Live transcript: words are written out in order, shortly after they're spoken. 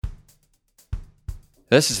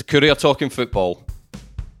This is the Courier Talking Football.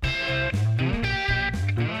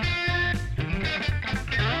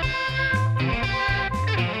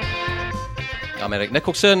 I'm Eric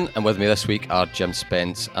Nicholson, and with me this week are Jim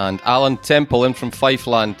Spence and Alan Temple in from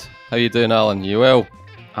Fifeland. How you doing, Alan? You well?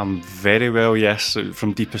 I'm very well, yes.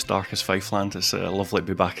 From deepest, darkest Fifeland. It's lovely to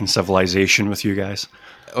be back in civilization with you guys.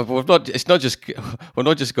 We've not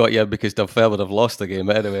just got you because Dunfermline have lost the game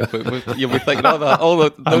anyway. You'll be thinking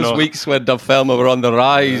those weeks when Dunfermline were on the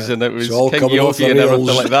rise and it was King Yogi and everything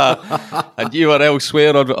like that, and you were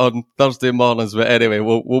elsewhere on Thursday mornings. But anyway,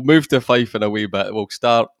 we'll move to Fife in a wee bit.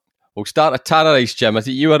 We'll start at Tannadice, Jim. I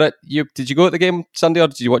think you were did you go at the game Sunday or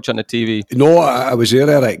did you watch it on the TV? No, I was there,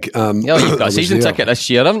 Eric. You've got a season ticket this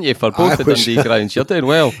year, haven't you, for both the Dundee grounds? You're doing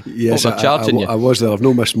well. Yes, I was there. I've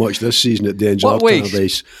not missed much this season at Dens or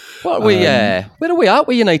Tannadice. Where are we at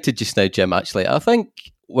with United just now, Jim? Actually, I think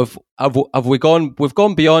we've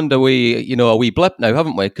gone beyond a wee blip now,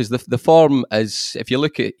 haven't we? Because the form is, if you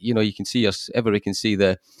look at, you can see everybody can see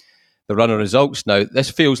the run of results now. This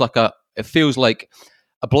feels like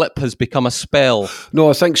a blip has become a spell.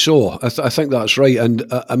 No, I think so. I think that's right. And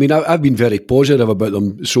I've been very positive about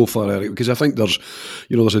them so far, Eric, because I think there's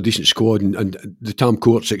a decent squad and the Tam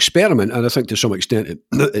Courts experiment. And I think to some extent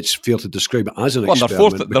it's fair to describe it as an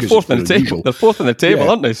experiment. They're fourth in the table. They're fourth in the table,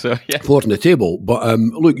 aren't they? So yeah, fourth in the table. But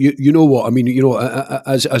look, you know what I mean.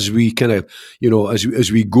 As we kind of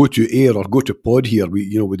as we go to air or go to pod here,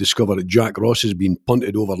 we discover that Jack Ross has been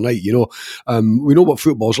punted overnight. We know what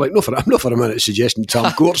football's like. I'm not for a minute suggesting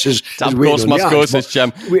Tam Courts is Tam Courts must go, says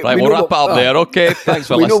Jim. Right, we'll wrap it up there. Okay, thanks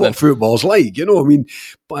for listening. We know what football's like,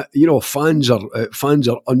 but fans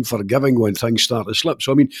are unforgiving when things start to slip.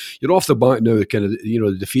 So you're off the back now, kind of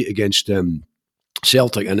the defeat against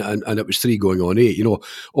Celtic, and it was 3 going on 8.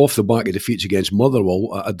 Off the back of defeats against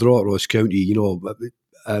Motherwell, a draw at Ross County,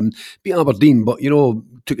 beat Aberdeen, but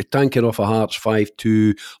took a tanking off of Hearts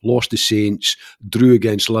 5-2, lost to Saints, drew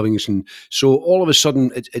against Livingston. So all of a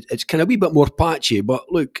sudden, it's kind of a wee bit more patchy. But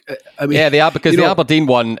look, the Aberdeen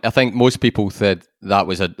one, I think most people said that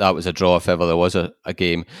was a draw if ever there was a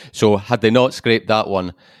game. So had they not scraped that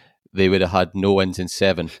one, they would have had no wins in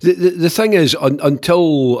 7. The thing is,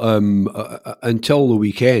 until the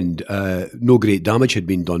weekend, no great damage had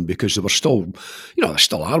been done because they were still, they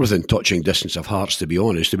still are within touching distance of Hearts. To be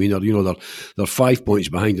honest, they're 5 points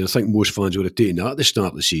behind, and I think most fans would have taken that at the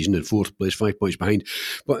start of the season in 4th place, 5 points behind.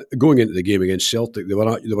 But going into the game against Celtic, they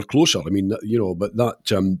were closer. But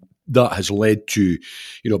that has led to,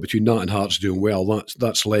 between that and Hearts doing well,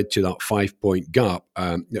 that's led to that 5-point gap.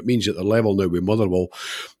 It means that they're level now with Motherwell.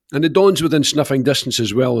 And the Don's within sniffing distance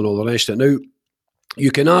as well, and all the rest of it. Now,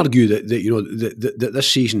 you can argue that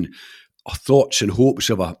this season, thoughts and hopes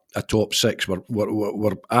of a top 6 were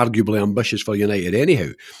arguably ambitious for United anyhow.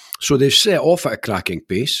 So they've set off at a cracking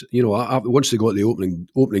pace. Once they got the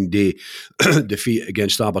opening day defeat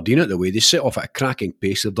against Aberdeen at the way, they set off at a cracking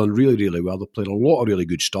pace. They've done really, really well. They've played a lot of really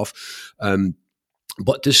good stuff.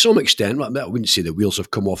 But to some extent, I wouldn't say the wheels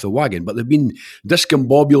have come off the wagon, but they've been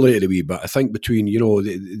discombobulated a wee bit. I think between,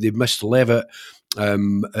 they've missed Levitt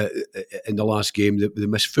in the last game. They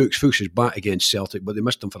missed Fuchs. Fuchs is back against Celtic, but they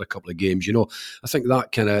missed him for a couple of games. I think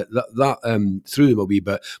that kind of that threw them a wee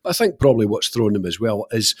bit. But I think probably what's thrown them as well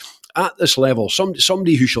is at this level,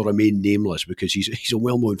 somebody who shall remain nameless because he's a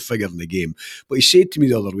well-known figure in the game. But he said to me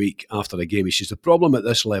the other week after the game, he says, the problem at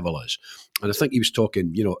this level is, and I think he was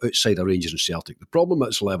talking, outside of Rangers and Celtic, the problem at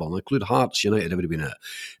this level, and I include Hearts, United, everybody in it,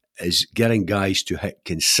 is getting guys to hit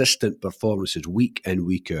consistent performances week in,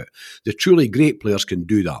 week out. The truly great players can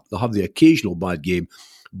do that. They'll have the occasional bad game,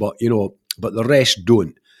 but the rest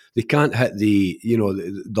don't. They can't hit the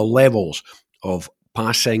levels of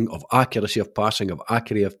passing, of accuracy of passing, of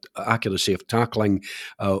accuracy of tackling,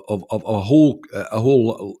 of a whole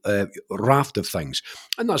raft of things,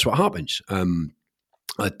 and that's what happens.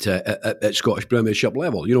 At Scottish Premiership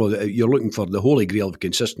level, you're looking for the holy grail of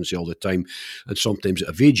consistency all the time, and sometimes it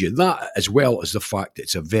evades you. That, as well as the fact that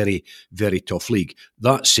it's a very, very tough league.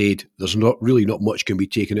 That said, there's not much can be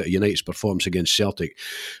taken out of United's performance against Celtic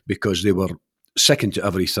because they were second to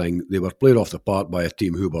everything. They were played off the park by a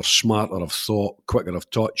team who were smarter of thought, quicker of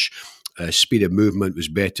touch. Speed of movement was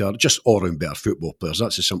better, just all-round better football players.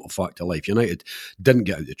 That's a simple fact of life. United didn't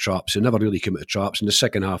get out the traps. They never really came out the traps. In the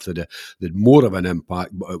second half, they had more of an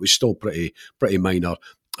impact, but it was still pretty minor.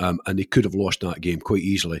 And they could have lost that game quite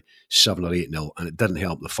easily, 7 or 8-0. And it didn't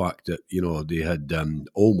help the fact that, they had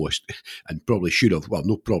almost, and probably should have, well,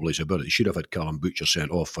 no probably's about it, they should have had Callum Butcher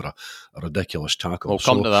sent off for a ridiculous tackle. We'll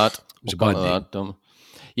come to that. It was a bad day.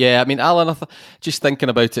 Yeah, Alan, just thinking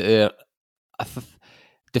about it there,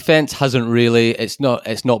 Defence hasn't really. It's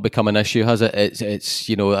not become an issue, has it? It's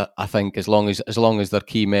I think as long as their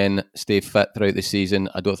key men stay fit throughout the season,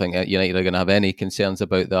 I don't think United are going to have any concerns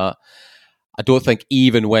about that. I don't think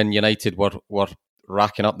even when United were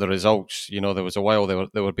racking up the results, there was a while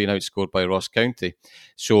they were being outscored by Ross County.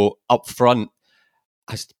 So up front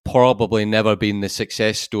has probably never been the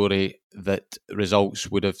success story that results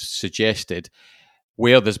would have suggested.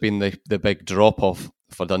 Where there's been the big drop off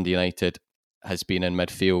for Dundee United has been in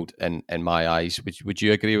midfield, in my eyes. Would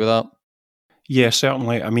you agree with that? Yeah,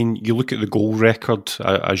 certainly. I mean, you look at the goal record,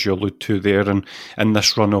 as you allude to there, and in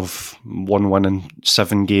this run of 1 win in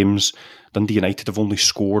 7 games, Dundee United have only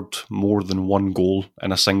scored more than 1 goal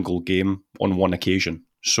in a single game on 1 occasion.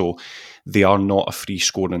 So they are not a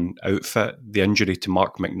free-scoring outfit. The injury to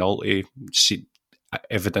Mark McNulty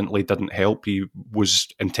evidently didn't help. He was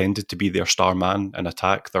intended to be their star man in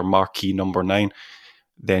attack, their marquee number 9.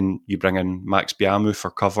 Then you bring in Max Biamou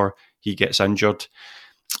for cover. He gets injured.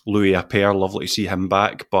 Louis Appert, lovely to see him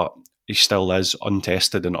back, but he still is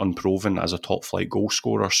untested and unproven as a top-flight goal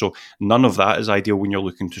scorer. So none of that is ideal when you're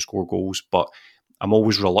looking to score goals, but I'm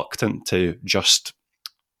always reluctant to just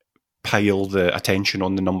pile the attention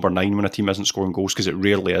on the number 9 when a team isn't scoring goals, because it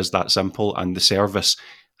rarely is that simple, and the service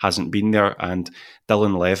hasn't been there. And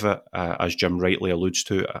Dylan Levitt, as Jim rightly alludes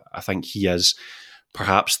to, I think he is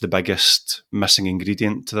perhaps the biggest missing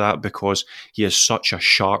ingredient to that, because he is such a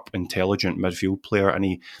sharp, intelligent midfield player, and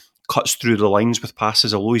he cuts through the lines with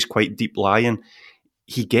passes. Although he's quite deep lying,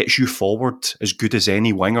 he gets you forward as good as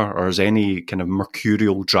any winger or as any kind of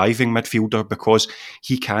mercurial driving midfielder, because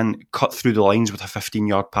he can cut through the lines with a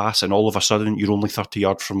 15-yard pass, and all of a sudden you're only 30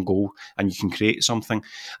 yards from goal and you can create something.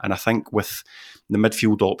 And I think with the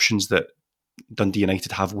midfield options that Dundee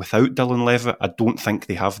United have without Dylan Levitt, I don't think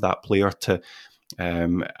they have that player to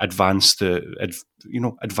advance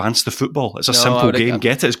the football. It's a simple game.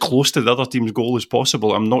 Get it as close to the other team's goal as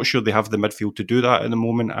possible. I'm not sure they have the midfield to do that at the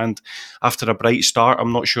moment. And after a bright start,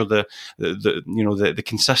 I'm not sure the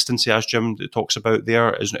consistency, as Jim talks about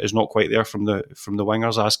there, is not quite there from the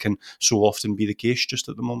wingers, as can so often be the case just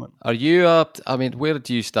at the moment. Are you? Where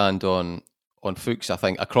do you stand on Fuchs? I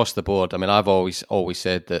think across the board. I mean, I've always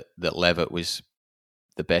said that Levitt was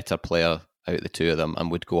the better player out of the two of them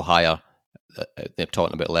and would go higher. They're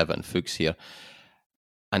talking about Levitt and Fuchs here,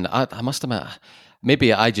 and I must admit,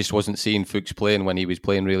 maybe I just wasn't seeing Fuchs playing when he was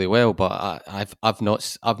playing really well, but I've not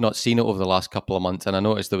seen it over the last couple of months. And I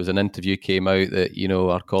noticed there was an interview came out that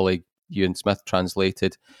our colleague Ewan Smith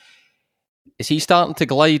translated. Is he starting to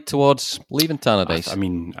glide towards leaving Tannadice? I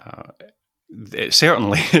mean, it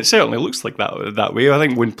certainly looks like that way. I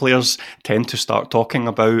think when players tend to start talking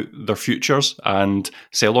about their futures and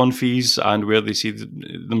sell-on fees and where they see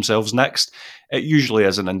themselves next, it usually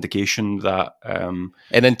is an indication that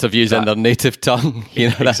in interviews in their native tongue,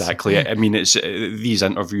 exactly. I mean, it's these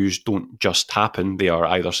interviews don't just happen; they are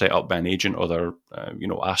either set up by an agent or they're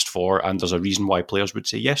asked for, and there's a reason why players would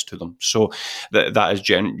say yes to them. So that is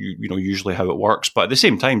usually how it works. But at the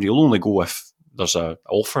same time, you'll only go if there's an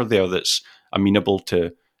offer there that's amenable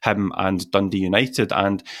to him and Dundee United,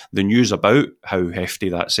 and the news about how hefty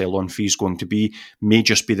that sell-on fee is going to be may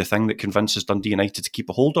just be the thing that convinces Dundee United to keep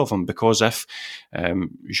a hold of him, because if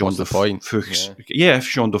Jean de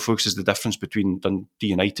Fuchs is the difference between Dundee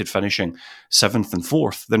United finishing 7th and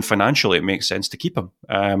 4th, then financially it makes sense to keep him.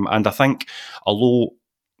 And I think, although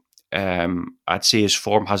I'd say his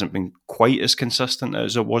form hasn't been quite as consistent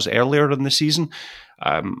as it was earlier in the season,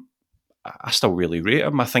 I still really rate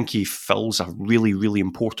him. I think he fills a really, really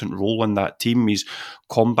important role in that team. He's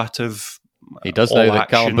combative. He does now that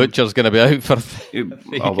Callum Butcher's going to be out for 3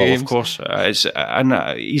 games. Of course. I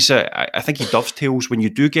think he dovetails, when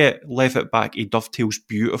you do get Levitt back, he dovetails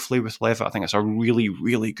beautifully with Levitt. I think it's a really,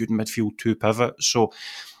 really good midfield 2 pivot. So,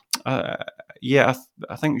 I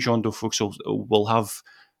think Jean de Fuchs will have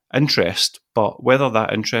interest, but whether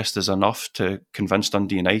that interest is enough to convince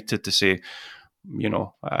Dundee United to say,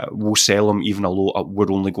 we'll sell him even although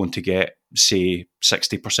we're only going to get, say,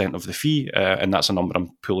 60% of the fee, and that's a number I'm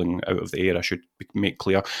pulling out of the air, I should make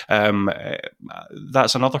clear.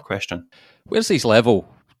 That's another question. Where's his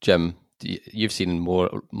level, Jim? You've seen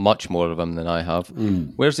much more of him than I have.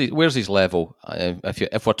 Where's his level?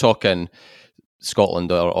 If we're talking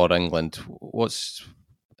Scotland or England,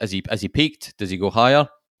 has he peaked? Does he go higher?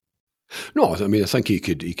 No, I mean, I think he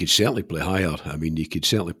could certainly play higher. I mean, he could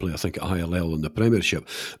certainly play, I think, at a higher level in the Premiership,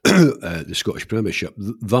 the Scottish Premiership.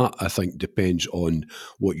 That, I think, depends on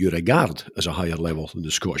what you regard as a higher level in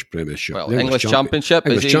the Scottish Premiership. Well, the English Championship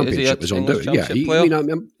is undoubted.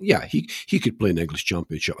 He could play in the English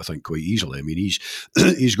Championship, I think, quite easily. I mean,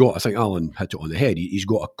 he's got, I think Alan hit it on the head, he's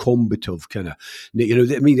got a combative kind of,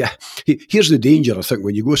 I mean, here's the danger, I think,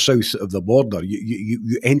 when you go south of the border,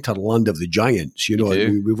 you enter the land of the giants,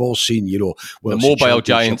 we've all seen, the mobile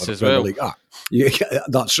giants as well. Yeah,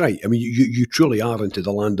 that's right. I mean, you truly are into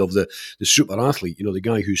the land of the super athlete. The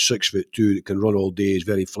guy who's 6'2", that can run all day, is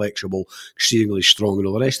very flexible, exceedingly strong, and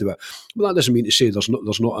all the rest of it. But that doesn't mean to say there's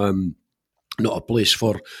not a place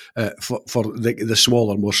for the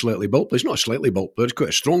smaller, more slightly built player. He's not a slightly built player. He's quite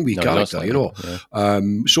a strong wee character, Yeah.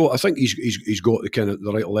 So I think he's got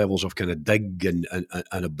the right levels of kind of dig and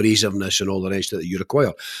abrasiveness and all the rest that you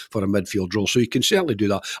require for a midfield role. So he can certainly do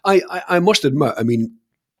that. I must admit, I mean,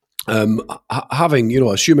 having,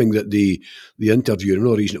 assuming that the interview,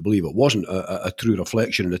 no reason to believe it wasn't a true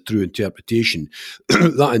reflection and a true interpretation,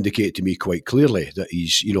 that indicated to me quite clearly that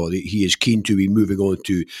he is keen to be moving on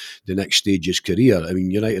to the next stage of his career. I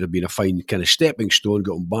mean, United have been a fine kind of stepping stone,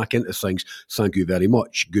 got him back into things. Thank you very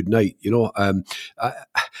much. Good night. Now,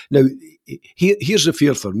 here's the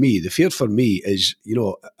fear for me. The fear for me is,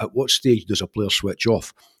 at what stage does a player switch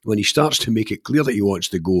off? When he starts to make it clear that he wants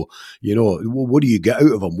to go, what do you get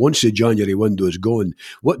out of him? Once the January window is gone,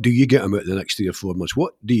 what do you get him out the next 3 or 4 months?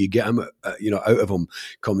 What do you get him, out of him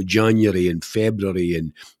come January and February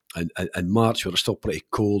and March, where it's still pretty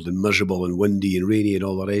cold and miserable and windy and rainy and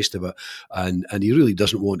all the rest of it, and he really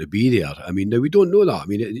doesn't want to be there. I mean, now we don't know that. I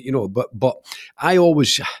mean, but I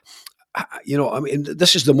always... I mean,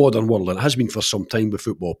 this is the modern world, and it has been for some time with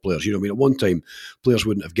football players. I mean, at one time, players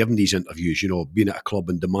wouldn't have given these interviews, being at a club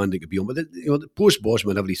and demanding to be on. But, the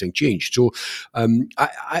post-Bosman, everything changed. So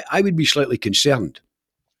I would be slightly concerned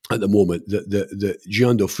at the moment that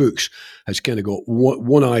Jean-Do Fuchs has kind of got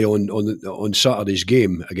one eye on Saturday's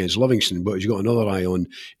game against Livingston, but he's got another eye on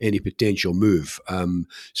any potential move.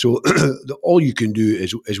 So all you can do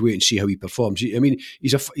is wait and see how he performs. I mean,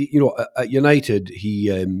 he's at United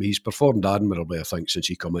he's performed admirably, I think, since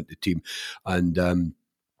he come into the team, and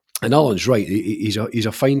Alan's right. He's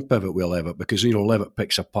a fine pivot with Levitt, because Levitt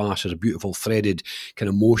picks a pass, has a beautiful threaded kind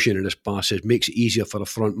of motion in his passes, makes it easier for a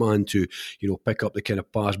front man to pick up the kind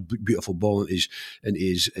of pass, beautiful ball into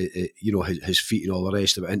his feet and all the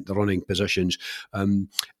rest of it, into running positions.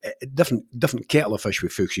 Different kettle of fish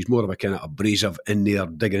with Fuchs. He's more of a kind of abrasive in there,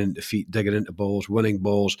 digging into feet, digging into balls, winning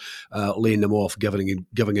balls, laying them off, giving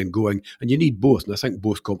and going. And you need both, and I think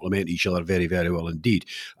both complement each other very, very well indeed.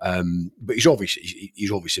 But he's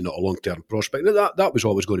obviously not a long-term prospect. That was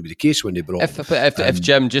always going to be the case when they brought him. If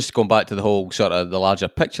Jim, just going back to the whole sort of the larger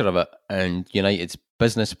picture of it and United's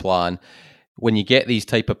business plan, when you get these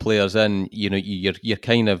type of players in, you're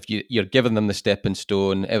kind of you're giving them the stepping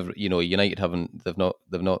stone. United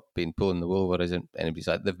they've not been pulling the wool over, isn't anybody's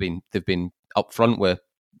like they've been upfront with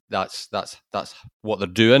that's what they're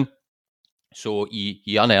doing. So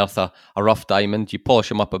you unearth a rough diamond, you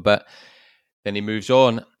polish him up a bit, then he moves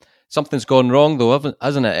on. Something's gone wrong, though,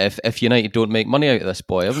 hasn't it? If United don't make money out of this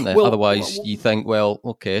boy, haven't they? Otherwise, you think, well,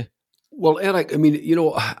 okay. Well, Eric, I mean,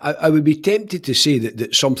 I would be tempted to say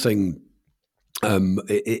that something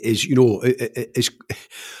is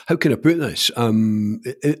how can I put this?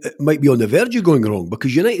 It might be on the verge of going wrong,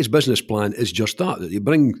 because United's business plan is just that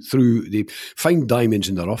they find diamonds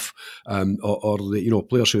in the rough, or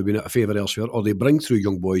players who have been out of favour elsewhere, or they bring through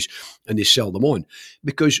young boys and they sell them on,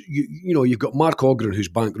 because you've got Mark Ogren, who's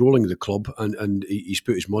bankrolling the club, and he's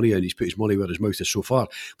put his money in, he's put his money where his mouth is so far,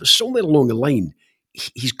 but somewhere along the line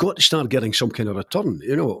he's got to start getting some kind of return,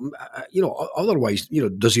 otherwise,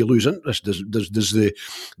 does he lose interest?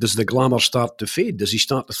 Does the glamour start to fade? Does he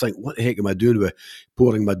start to think, what the heck am I doing with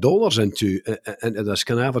pouring my dollars into this?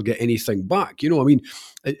 Can I ever get anything back?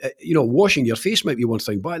 Washing your face might be one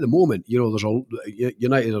thing, but at the moment, there's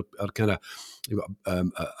United are kind of, they've got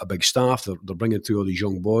a big staff. They're bringing through all these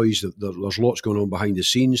young boys. There's lots going on behind the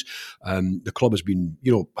scenes. The club has been,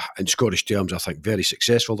 in Scottish terms, I think, very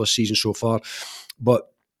successful this season so far.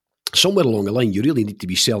 But somewhere along the line, you really need to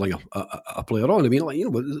be selling a player on. I mean,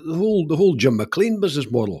 the whole Jim McLean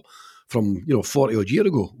business model from 40 odd year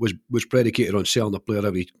ago was predicated on selling a player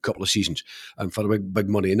every couple of seasons and for big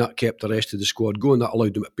money, and that kept the rest of the squad going. That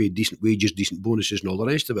allowed them to pay decent wages, decent bonuses, and all the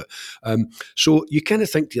rest of it. So you kind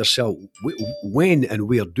of think to yourself, when and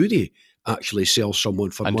where do they actually sell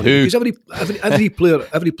someone for and money? Who? Because every player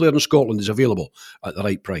in Scotland is available at the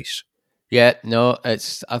right price. Yeah, no,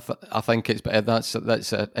 it's. I think it's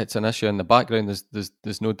it's an issue in the background.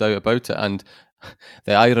 There's no doubt about it, and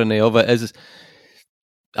the irony of it is,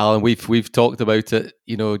 Alan, we've talked about it,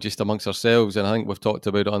 just amongst ourselves, and I think we've talked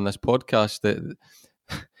about it on this podcast that,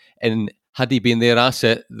 and had he been their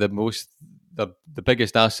asset, the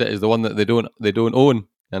biggest asset is the one that they don't own,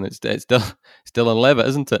 and it's still in Levitt,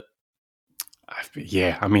 isn't it?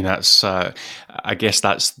 Yeah, I mean that's. I guess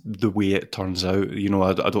that's the way it turns out.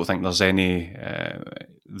 I don't think there's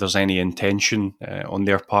any intention on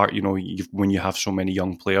their part. When you have so many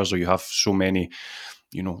young players, or you have so many,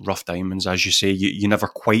 rough diamonds, as you say, you never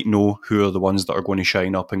quite know who are the ones that are going to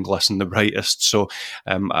shine up and glisten the brightest. So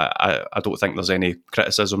I don't think there's any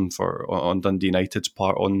criticism on Dundee United's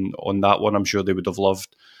part on that one. I'm sure they would have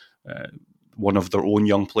loved one of their own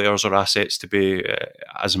young players or assets to be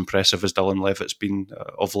as impressive as Dylan Levitt's been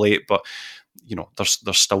of late, but there's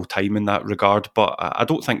still time in that regard. But I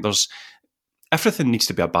don't think everything needs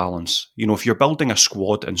to be a balance. If you're building a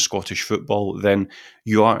squad in Scottish football, then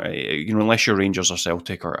you are, unless you're Rangers or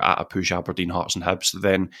Celtic or at a push Aberdeen, Hearts and Hibs,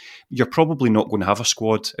 then you're probably not going to have a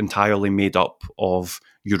squad entirely made up of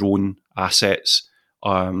your own assets.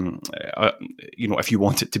 If you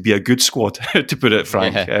want it to be a good squad, to put it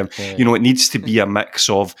frank, it needs to be a mix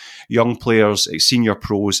of young players, senior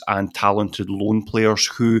pros, and talented loan players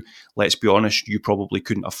who, let's be honest, you probably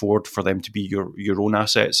couldn't afford for them to be your own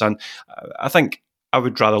assets. And I think I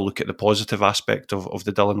would rather look at the positive aspect of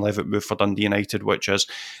the Dylan Levitt move for Dundee United, which is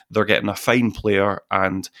they're getting a fine player,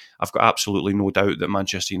 and I've got absolutely no doubt that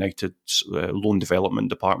Manchester United's loan development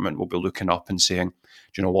department will be looking up and saying,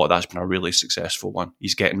 do you know what, that's been a really successful one.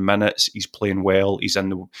 He's getting minutes, he's playing well, he's in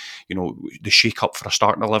the shake-up for a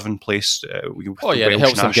starting 11 place. It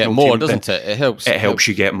helps them get more, doesn't it? It helps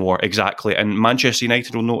you get more, exactly. And Manchester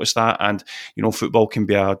United will notice that, and football can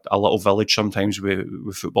be a little village sometimes with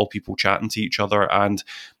football people chatting to each other, and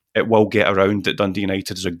it will get around that Dundee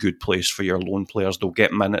United is a good place for your loan players. They'll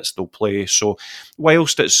get minutes, they'll play. So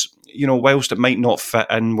whilst it might not fit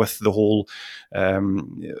in with the whole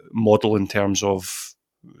model in terms of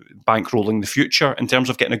bankrolling the future, in terms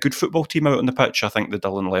of getting a good football team out on the pitch, I think the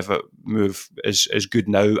Dylan Levitt move is good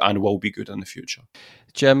now and will be good in the future.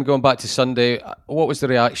 Jim, going back to Sunday, what was the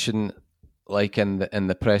reaction like in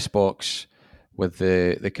the press box with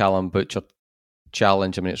the Callum Butcher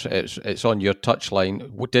challenge? I mean, it's on your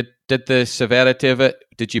touchline. Did the severity of it,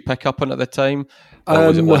 did you pick up on it at the time, or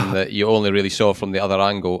was it one that you only really saw from the other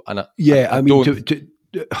angle? And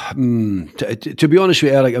to be honest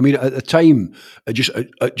with you, Eric, I mean, at the time, it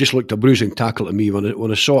just looked a bruising tackle to me.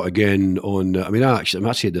 When I saw it again on,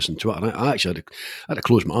 I said this on Twitter. I actually had to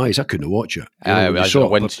close my eyes. I couldn't watch it. It was a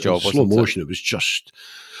winch job, slow motion. It was just.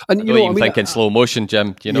 And think in slow motion,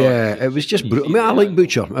 Jim. Yeah, it was just brutal. I like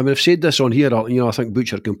Butcher. I've said this on here. I think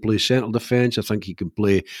Butcher can play central defence. I think he can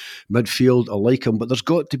play midfield. I like him, but there's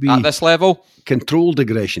got to be at this level controlled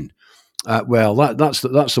aggression. That's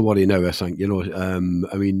the worry now. I think and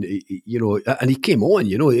he came on.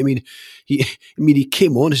 He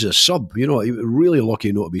came on as a sub. He was really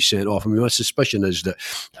lucky not to be sent off. My suspicion is that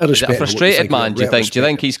is it a frustrated man? Do you think? Do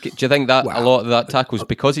you think that a lot of that tackles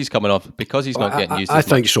because he's coming off, because he's not getting used? I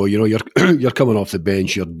think so. You're coming off the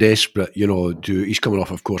bench. You're desperate. He's coming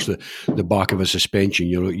off, of course, the back of a suspension.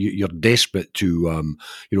 You're desperate to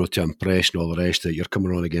to impress and all the rest of it. You're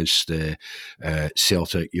coming on against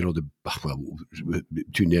Celtic.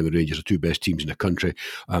 Two Neville Rangers are two best teams in the country.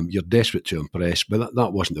 You're desperate to impress, but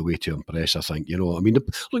that wasn't the way to impress, I think.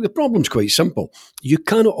 The problem's quite simple. You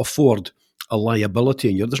cannot afford a liability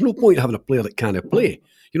in there's no point having a player that can't play.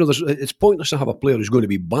 It's pointless to have a player who's going to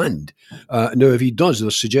be banned. Now, if he does,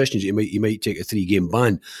 there's suggestions that he might take a 3-game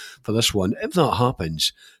ban for this one. If that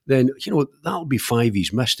happens, then, that'll be 5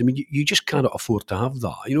 he's missed. I mean, you just cannot afford to have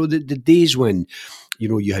that. The days when,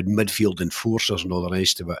 you had midfield enforcers and all the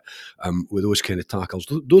rest of it with those kind of tackles,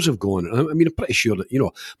 those have gone. I mean, I'm pretty sure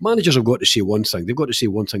that, managers have got to say one thing. They've got to say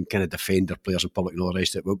one thing, kind of defend their players in public and all the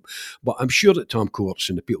rest of it. But I'm sure that Tom Courts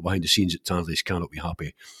and the people behind the scenes at Tarleys cannot be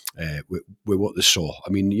happy with what they saw. I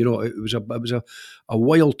mean, it was a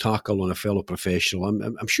wild tackle on a fellow professional.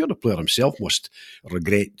 I'm sure the player himself must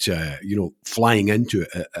regret, flying into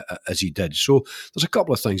it as he did. So there's a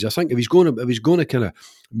couple of things. I think if he's going to kind of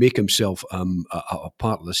make himself a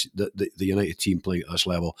part of this, the United team playing at this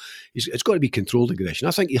level, it's got to be controlled aggression.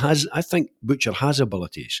 I think Butcher has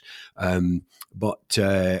abilities, but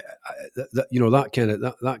that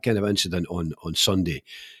kind of incident on Sunday,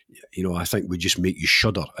 I think would just make you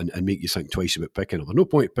shudder and make you think twice about picking him. There's no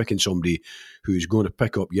point picking somebody who's going to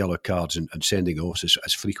pick up yellow cards and sending off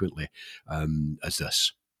as frequently as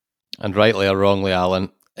this. And rightly or wrongly,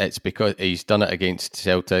 Alan, it's because he's done it against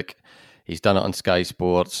Celtic. He's done it on Sky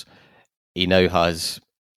Sports. He now has,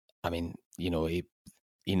 I mean, he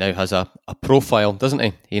now has a profile, doesn't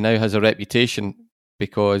he? He now has a reputation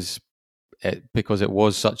because it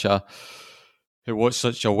was such a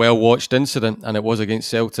well watched incident, and it was against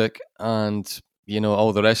Celtic, and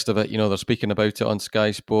all the rest of it. They're speaking about it on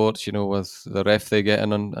Sky Sports. With the ref they get in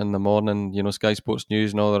the morning. Sky Sports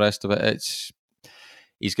News and all the rest of it.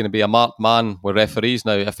 He's going to be a marked man with referees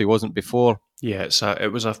now if he wasn't before. Yeah,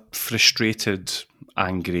 it was a frustrated,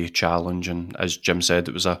 angry challenge, and as Jim said,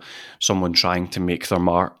 it was someone trying to make their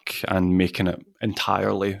mark and making it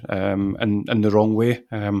entirely in the wrong way.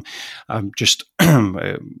 I'm just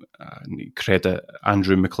credit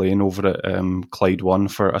Andrew McLean over at Clyde One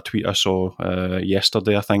for a tweet I saw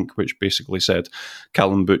yesterday, I think, which basically said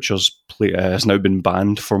Callum Butcher's has now been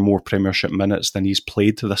banned for more Premiership minutes than he's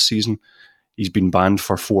played this season. He's been banned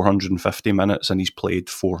for 450 minutes and he's played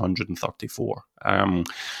 434.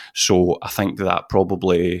 So I think that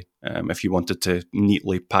probably, if you wanted to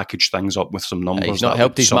neatly package things up with some numbers, he's not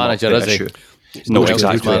helped his manager, is he? No,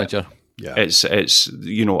 exactly. Manager. Yeah. It's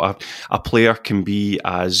a player can be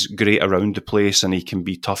as great around the place, and he can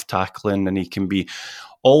be tough tackling, and he can be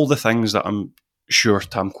all the things that I'm sure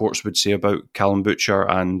Tam Courts would say about Callum Butcher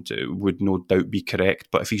and would no doubt be correct,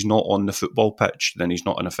 but if he's not on the football pitch, then he's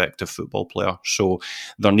not an effective football player. So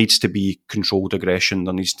there needs to be controlled aggression,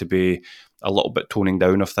 there needs to be a little bit toning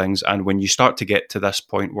down of things, and when you start to get to this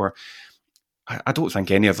point where I don't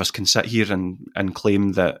think any of us can sit here and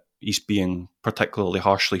claim that he's being particularly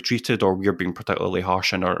harshly treated or we're being particularly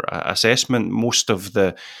harsh in our assessment. Most of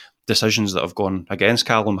the decisions that have gone against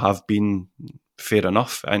Callum have been fair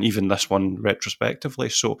enough, and even this one retrospectively.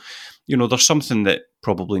 So, there's something that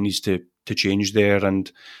probably needs to change there,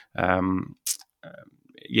 and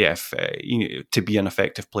to be an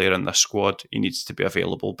effective player in this squad, he needs to be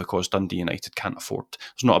available because Dundee United can't afford.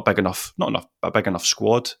 There's not a big enough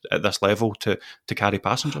squad at this level to carry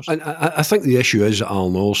passengers. And I think the issue is,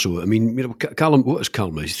 Alan, also, I mean, Callum, what is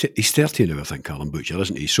Callum? He's 30 now, I think, Callum Butcher,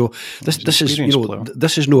 isn't he? So this is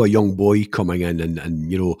this is not a young boy coming in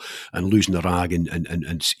and losing the rag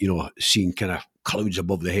and seeing kind of clouds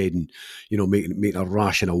above the head and making a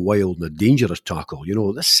rash and a wild and a dangerous tackle.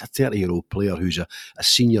 This is a 30-year-old player who's a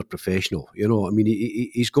senior professional. I mean,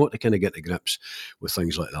 he's got to kind of get to grips with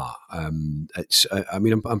things like that.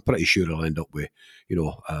 I'm pretty sure he'll end up with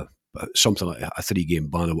something like a 3-game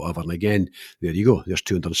ban or whatever. And again, there you go. There's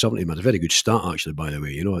 270 minutes. A very good start, actually. By the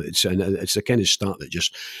way, it's the kind of start that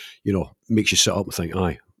just makes you sit up and think,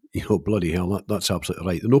 aye, bloody hell, that's absolutely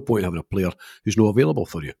right. There's no point in having a player who's not available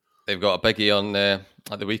for you. They've got a biggie on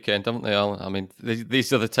at the weekend, haven't they, Alan? I mean,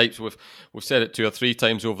 these are the types we've said it 2 or 3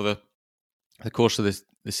 times over the course of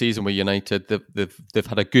the season with United. They've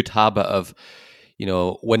had a good habit of,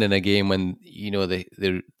 winning a game when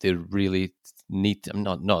they really need.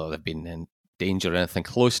 Not that they've been in danger or anything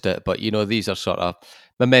close to it, but these are sort of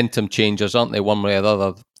momentum changers, aren't they? One way or the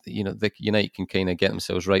other, the United can kind of get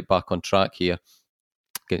themselves right back on track here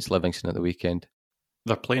against Livingston at the weekend.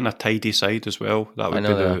 They're playing a tidy side as well. That would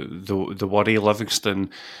be the worry. Livingston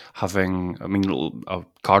having,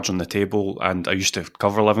 cards on the table, and I used to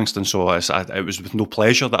cover Livingston, so it was with no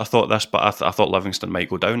pleasure that I thought this, but I thought Livingston might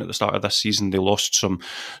go down at the start of this season. They lost some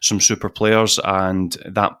super players, and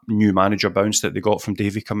that new manager bounce that they got from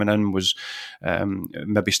Davy coming in was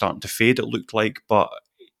maybe starting to fade, it looked like, but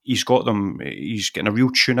he's got them. He's getting a real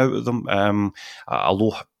tune out of them.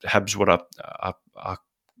 Although Hibs were a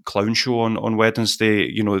clown show on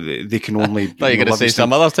Wednesday, they can only. Thought you were going to say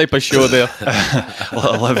some other type of show there.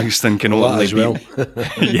 Livingston can only as well.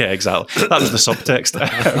 Yeah, exactly. That was the subtext.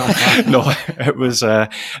 No, it was.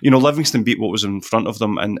 Livingston beat what was in front of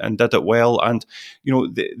them and did it well, and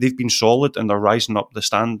they've been solid and they're rising up the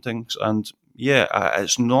standings. And yeah,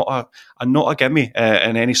 it's not a gimme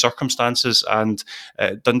in any circumstances. And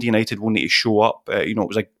Dundee United will need to show up. It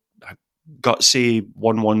was a gutsy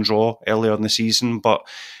 1-1 draw earlier in the season, but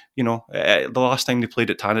the last time they played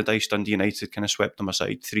at Tannadice, Dundee United kind of swept them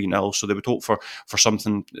aside 3-0, so they would hope for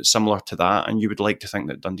something similar to that, and you would like to think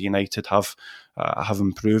that Dundee United have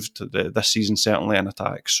improved this season, certainly in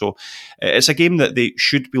attack. So it's a game that they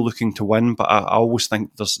should be looking to win, but I always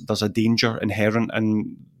think there's a danger inherent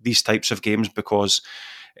in these types of games because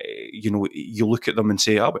you look at them and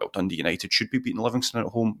say, Dundee United should be beating Livingston at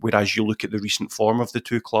home, whereas you look at the recent form of the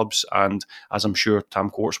two clubs, and as I'm sure Tam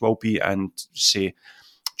Courts will be, and say,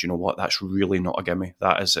 do you know what, that's really not a gimme.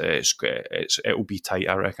 That is, it'll be tight,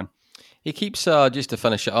 I reckon. He keeps, just to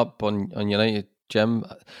finish it up on United, Jim,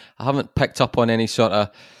 I haven't picked up on any sort of,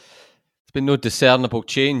 there's been no discernible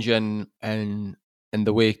change in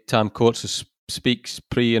the way Tam Courts has speaks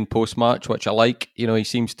pre and post match, which I like. He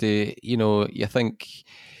seems to, you think,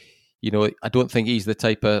 I don't think he's the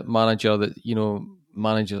type of manager that,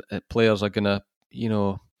 players are going to,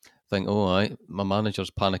 think, my manager's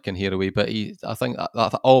panicking here a wee bit. I think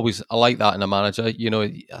I like that in a manager. I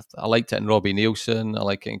liked it in Robbie Nielsen. I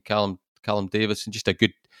like it in Callum Davidson. Just a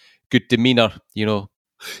good demeanour,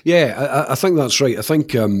 Yeah, I think that's right. I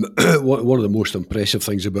think one of the most impressive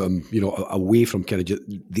things about him, away from kind of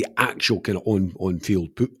the actual kind of on field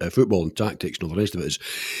football and tactics and all the rest of it, is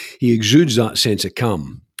he exudes that sense of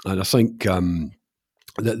calm, and I think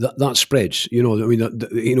that spreads.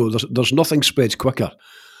 There's nothing spreads quicker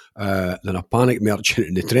than a panic merchant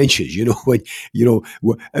in the trenches. When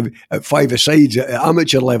at five-a-sides at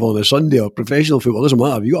amateur level on a Sunday or professional football, doesn't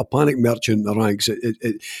matter. If you've got a panic merchant in the ranks,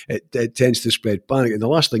 it tends to spread panic. And the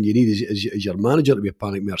last thing you need is your manager to be a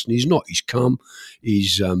panic merchant. He's not. He's calm.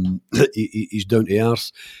 He's he's down to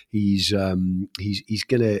earth. He's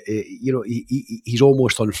gonna he's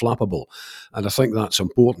almost unflappable, and I think that's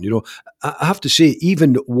important. I have to say,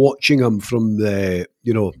 even watching him from the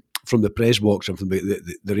from the press box and from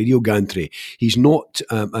the radio gantry, he's not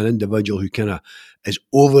an individual who kind of is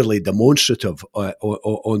overly demonstrative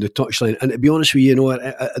on the touchline. And to be honest with you,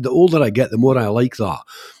 the older I get, the more I like that.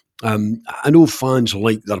 I know fans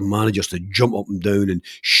like their managers to jump up and down and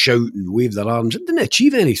shout and wave their arms. It didn't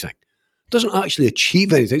achieve anything. It doesn't actually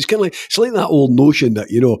achieve anything. It's kind of it's like that old notion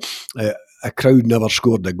that a crowd never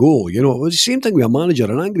scored a goal. It was the same thing with a manager,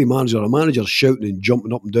 an angry manager, a manager shouting and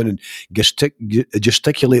jumping up and down and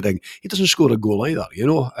gesticulating. He doesn't score a goal either.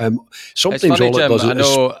 Sometimes funny, all it does is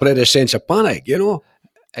spread a sense of panic.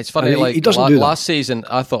 It's funny. He doesn't do that. Last season,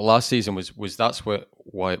 I thought last season was that's why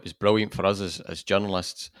it was brilliant for us as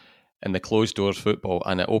journalists in the closed doors football,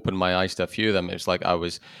 and it opened my eyes to a few of them. It was like I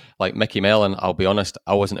was like Mickey Mellon. I'll be honest,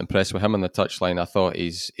 I wasn't impressed with him on the touchline. I thought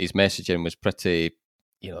his messaging was pretty.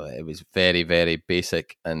 It was very, very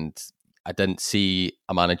basic, and I didn't see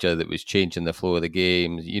a manager that was changing the flow of the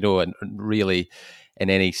game, and really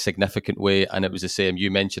in any significant way. And it was the same.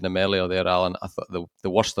 You mentioned him earlier there, Alan. I thought the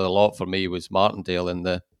worst of the lot for me was Martindale in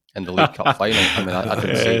the League Cup final. I mean, I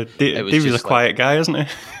didn't see. Davy's a quiet guy, isn't he?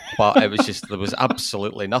 But it was just there was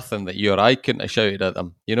absolutely nothing that you or I couldn't have shouted at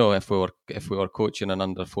them. If we were coaching an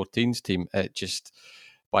under-14s team, it just.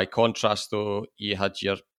 By contrast, though, you had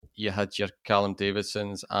your Callum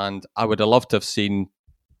Davidsons, and I would have loved to have seen.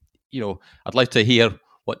 I'd like to hear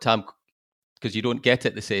what Tam, because you don't get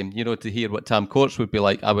it the same. To hear what Tam Courts would be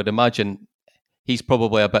like. I would imagine he's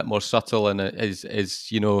probably a bit more subtle and is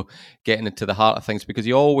getting into the heart of things, because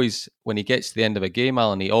he always, when he gets to the end of a game,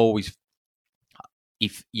 Alan, you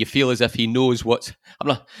feel as if he knows what's.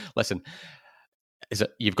 Listen. Is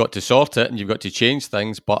it you've got to sort it and you've got to change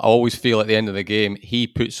things, but I always feel at the end of the game he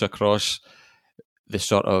puts across the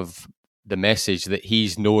sort of the message that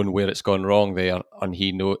he's known where it's gone wrong there, and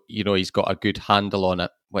he's got a good handle on it,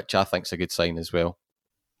 which I think is a good sign as well.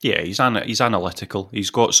 Yeah, he's analytical. He's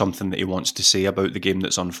got something that he wants to say about the game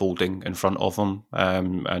that's unfolding in front of him,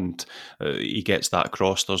 and he gets that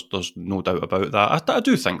across. There's no doubt about that. I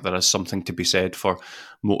do think there is something to be said for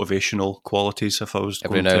motivational qualities. If I was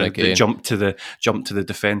going to jump to the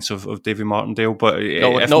defence of Davy Martindale, but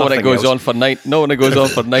no when it goes on for 90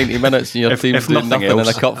 minutes and your team's doing nothing else,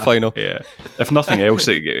 in a cup final. Yeah, if nothing else,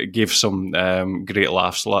 it gave some great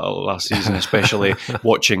laughs last season, especially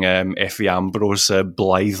watching Effie Ambrose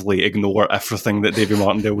blithely ignore everything that Davy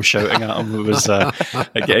Martindale was shouting at him. It was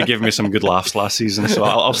it gave me some good laughs last season, so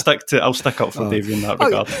I'll stick up for Davy in that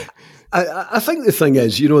regard. I think the thing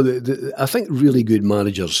is, I think really good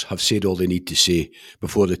managers have said all they need to say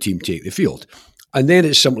before the team take the field. And then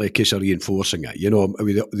it's simply a case of reinforcing it.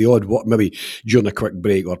 The odd maybe during a quick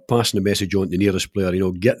break or passing the message on to the nearest player.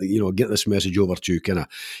 Get this message over to kind of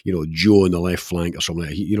Joe on the left flank or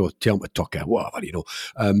something. Tell him to tuck in, whatever.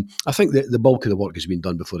 I think the bulk of the work has been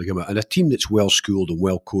done before they come out. And a team that's well schooled and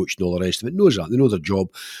well coached and all the rest of it knows that. They know their job.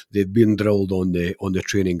 They've been drilled on the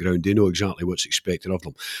training ground. They know exactly what's expected of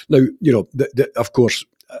them. Now, of course,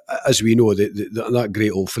 as we know, that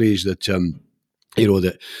great old phrase that.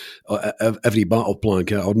 That every battle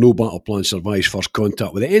plan or no battle plan survives first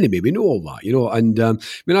contact with the enemy. We know all that,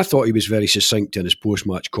 And I thought he was very succinct in his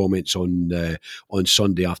post-match comments on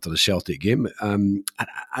Sunday after the Celtic game, and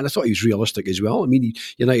I thought he was realistic as well. I mean,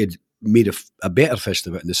 United made a better fist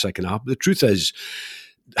of it in the second half. But the truth is,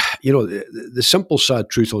 the simple, sad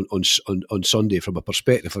truth on Sunday, from a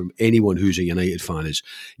perspective from anyone who's a United fan, is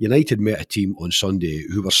United met a team on Sunday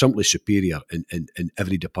who were simply superior in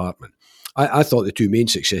every department. I thought the two main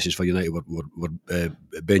successes for United were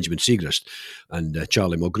Benjamin Siegrist and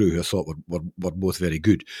Charlie Mulgrew, who I thought were both very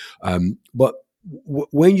good. But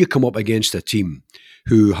when you come up against a team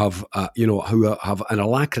who have, who have an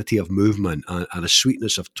alacrity of movement and a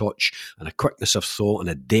sweetness of touch and a quickness of thought and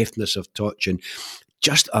a deftness of touch and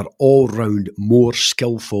just are all round more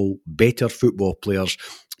skillful, better football players,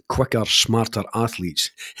 quicker, smarter athletes,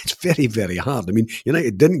 it's very, very hard. I mean,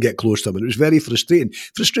 United didn't get close to them, and it was very frustrating.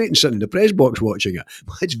 Frustrating sitting in the press box watching it.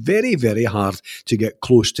 It's very, very hard to get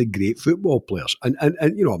close to great football players. And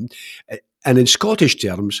in Scottish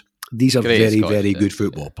terms, these are very good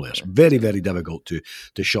football players. Very, very difficult to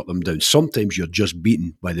shut them down. Sometimes you're just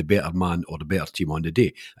beaten by the better man or the better team on the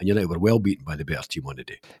day. And United were well beaten by the better team on the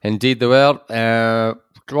day. Indeed they were.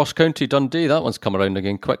 Ross County Dundee, that one's come around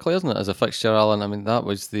again quickly, isn't it, as a fixture, Alan? I mean, that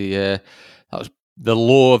was the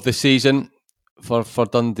low of the season for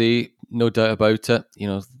Dundee, no doubt about it.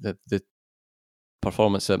 The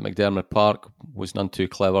performance at McDermott Park was none too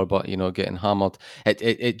clever, but getting hammered,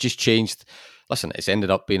 it just changed. Listen, it's ended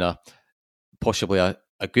up being possibly a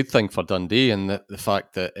good thing for Dundee, and the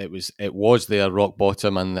fact that it was their rock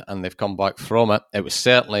bottom and they've come back from it. It was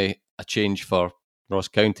certainly a change for Ross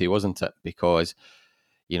County, wasn't it? Because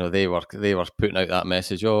they were putting out that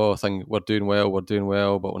message, I think we're doing well,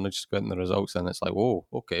 but we're not just getting the results. And it's like, whoa,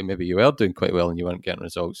 okay, maybe you were doing quite well and you weren't getting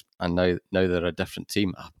results. And now they're a different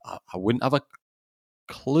team. I wouldn't have a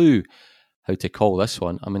clue how to call this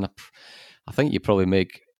one. I mean, I think you probably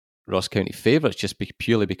make Ross County favourites just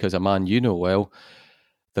purely because a man well,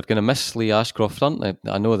 they're going to miss Lee Ashcroft, aren't they?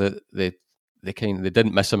 I know that they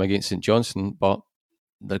didn't miss him against St Johnstone, but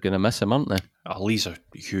they're going to miss him, aren't they? Lee's a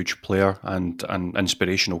huge player and an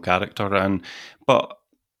inspirational character, but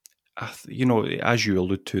as you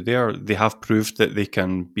allude to there, they have proved that they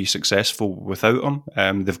can be successful without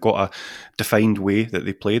him. They've got a defined way that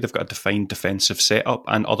they play. They've got a defined defensive setup,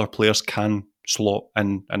 and other players can slot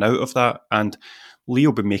in and out of that. And Lee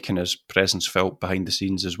will be making his presence felt behind the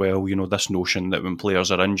scenes as well. This notion that when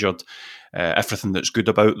players are injured, everything that's good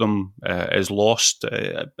about them is lost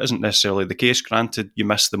isn't necessarily the case. Granted, you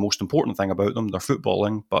miss the most important thing about them, their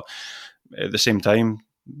footballing, but at the same time,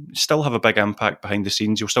 still have a big impact behind the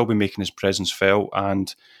scenes. He'll still be making his presence felt,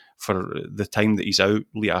 and for the time that he's out,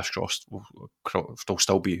 Lee Ashcroft will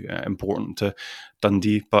still be important to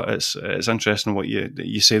Dundee. But it's interesting what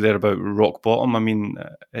you say there about rock bottom. I mean,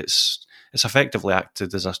 it's effectively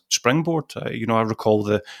acted as a springboard. I recall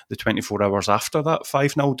the 24 hours after that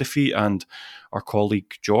 5-0 defeat, and our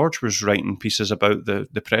colleague George was writing pieces about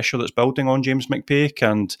the pressure that's building on James McPake,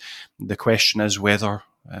 and the question is whether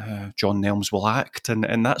John Nelms will act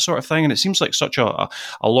and that sort of thing. And it seems like such a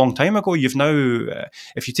long time ago. You've now,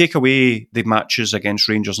 if you take away the matches against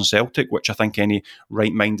Rangers and Celtic, which I think any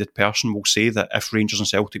right-minded person will say that if Rangers and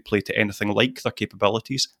Celtic play to anything like their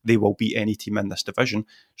capabilities, they will beat any team in this division.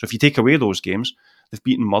 So if you take away those games, they've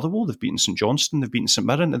beaten Motherwell, they've beaten St Johnstone, they've beaten St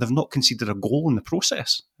Mirren, and they've not conceded a goal in the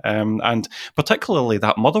process. And particularly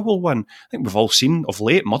that Motherwell one, I think we've all seen of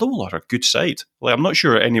late, Motherwell are a good side. I'm not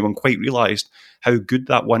sure anyone quite realised how good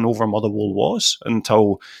that win over Motherwell was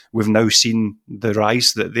until we've now seen the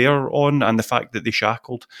rise that they're on, and the fact that they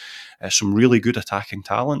shackled some really good attacking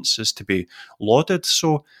talents is to be lauded.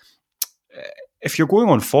 So if you're going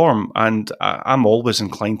on form, and I'm always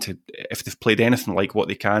inclined to, if they've played anything like what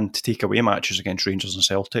they can, to take away matches against Rangers and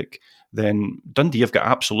Celtic, then Dundee have got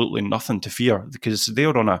absolutely nothing to fear, because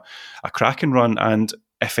they're on a cracking run. And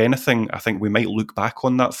if anything, I think we might look back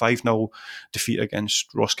on that 5-0 defeat against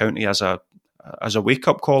Ross County as a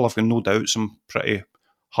wake-up call. I've got no doubt some pretty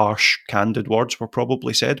harsh, candid words were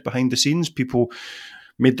probably said behind the scenes. People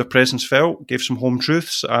made their presence felt, gave some home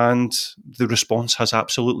truths, and the response has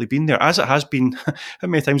absolutely been there, as it has been. How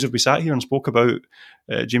many times have we sat here and spoke about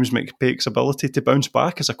James McPake's ability to bounce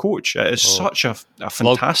back as a coach? It is such a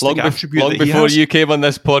fantastic attribute. Long before you came on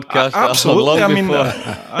this podcast. Absolutely.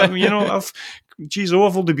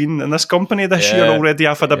 I've only been in this company this year already.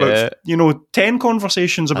 I've had about 10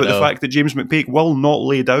 conversations about the fact that James McPake will not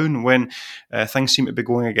lay down when things seem to be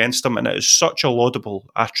going against him, and it is such a laudable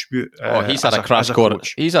attribute. He's had a crash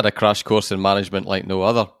course. He's had a crash course in management like no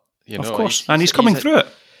other. Of course, and he's coming through it.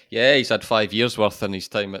 Yeah, he's had 5 years worth in his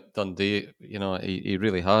time at Dundee. He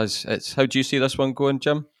really has. How do you see this one going,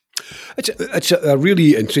 Jim? It's a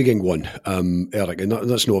really intriguing one, Eric, and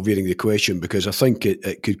that's not evading the question, because I think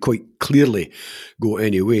it could quite clearly go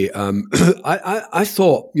any way. I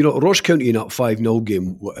thought, Ross County in that 5-0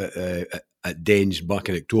 game at Dens back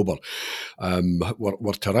in October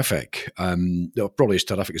were terrific. They were probably as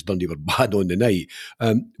terrific as Dundee were bad on the night.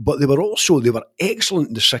 But they were excellent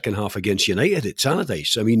in the second half against United at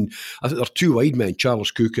Tannadice. I mean, I think their two wide men,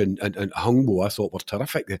 Charles Cook and Hungbo, I thought were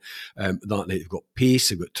terrific that night. They've got pace,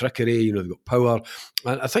 they've got trickery, they've got power.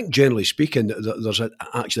 And I think generally speaking, there's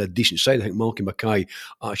actually a decent side. I think Malky Mackay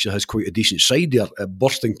actually has quite a decent side there,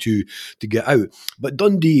 bursting to get out. But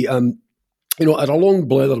Dundee, I had a long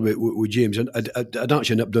blather with James, and I'd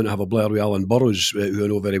actually nipped down to have a blather with Alan Burrows, who I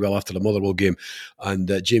know very well, after the Motherwell game,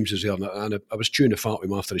 and James was there, and I was chewing the fat with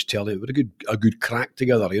him after his telly. We had a good crack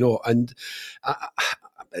together, and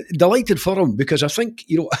delighted for him, because I think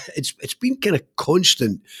it's been kind of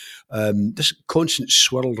constant, this constant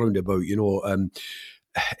swirl roundabout,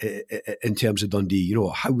 in terms of Dundee,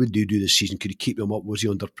 how would they do this season? Could he keep them up? Was he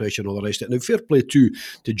under pressure and all the rest of it? Now, fair play to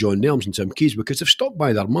John Nelms and Tim Keys, because they've stuck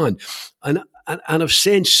by their man, and I've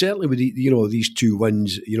sensed, certainly with these two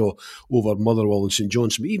wins, over Motherwell and St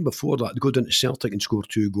John's, but even before that, they go down to Celtic and score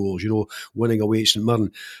 2 goals, winning away at St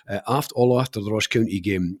Mirren after the Ross County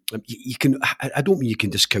game. I don't mean you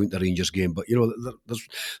can discount the Rangers game, but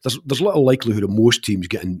there's little likelihood of most teams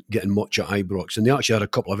getting much at Ibrox, and they actually had a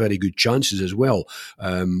couple of very good chances as well,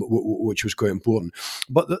 which was quite important.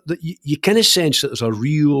 But you kind of sense that there's a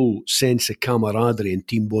real sense of camaraderie and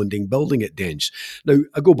team bonding building at Dens. Now,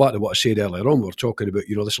 I go back to what I said earlier on. We were talking about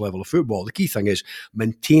this level of football. The key thing is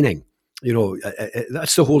maintaining.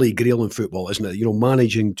 That's the holy grail in football, isn't it?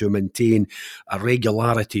 Managing to maintain a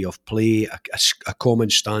regularity of play, a common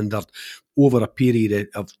standard over a period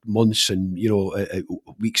of months and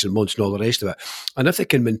weeks and months and all the rest of it. And if they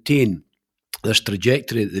can maintain this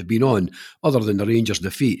trajectory that they've been on, other than the Rangers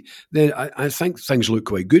defeat, then I think things look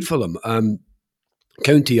quite good for them.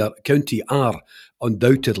 County are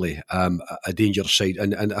undoubtedly a dangerous side,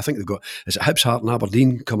 and I think they've got Hibs, Heart and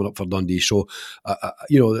Aberdeen coming up for Dundee, so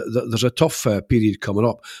there's a tough period coming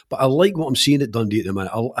up, but I like what I'm seeing at Dundee at the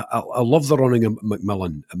minute. I love the running of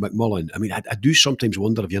McMullen. I mean, I do sometimes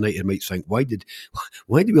wonder if United might think, why did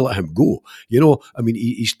we let him go? I mean,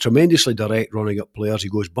 he's tremendously direct running up players. He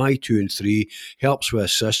goes by 2 and 3, helps with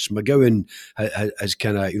assists. McGowan has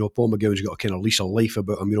kind of, Paul McGowan's got a kind of lease of life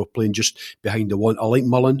about him, playing just behind the one. I like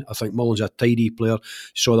Mullen. I think Mullen's a tidy player.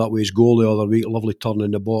 Saw that with his goal the other week, lovely turn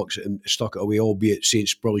in the box and stuck it away, albeit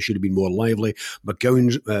Saints probably should have been more lively.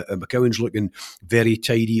 McGowan's looking very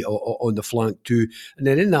tidy on the flank too. And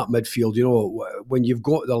then in that midfield, when you've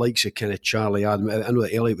got the likes of kind of Charlie Adam, I know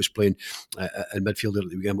that Elliott was playing in midfield at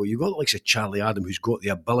the weekend, but you've got the likes of Charlie Adam, who's got the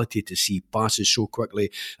ability to see passes so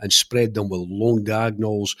quickly and spread them with long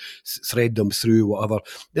diagonals, thread them through, whatever.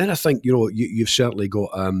 Then I think, you've certainly got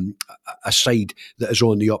a side that is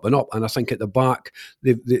on the up and up. And I think at the back,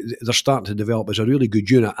 they're starting to develop as a really good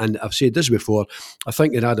unit. And I've said this before, I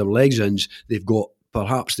think in Adam Legzins, they've got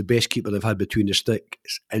perhaps the best keeper they've had between the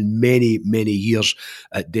sticks in many, many years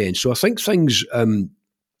at Dens. So I think things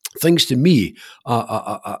to me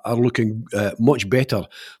are looking much better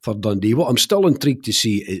for Dundee. What I'm still intrigued to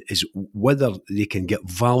see is whether they can get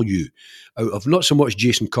value out of not so much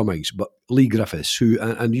Jason Cummings, but Lee Griffiths, who,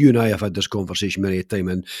 and you and I have had this conversation many a time,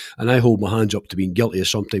 and I hold my hands up to being guilty of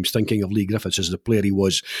sometimes thinking of Lee Griffiths as the player he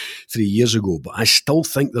was 3 years ago, but I still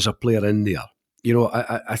think there's a player in there.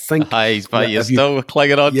 I think... You're still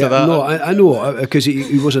clinging on to that. No, I know, because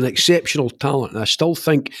he was an exceptional talent, and I still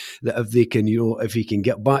think that if they can, if he can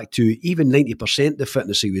get back to even 90% the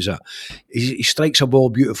fitness he was at, he strikes a ball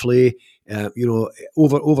beautifully,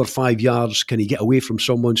 over 5 yards, can he get away from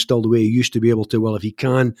someone still the way he used to be able to? Well, if he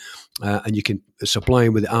can, and you can supply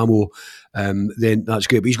him with ammo, then that's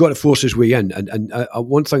great. But he's got to force his way in. And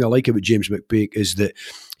one thing I like about James McPake is that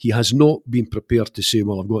he has not been prepared to say,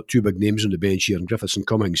 well, I've got 2 big names on the bench here, and Griffiths and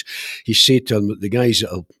Cummings. He said to them, the guys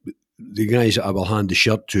that I will hand the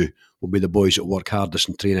shirt to will be the boys that work hardest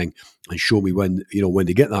in training and show me when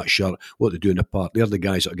they get that shirt, what they do in the park. They're the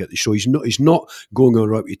guys that get the show. He's not going on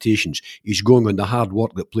reputations. He's going on the hard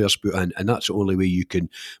work that players put in, and that's the only way you can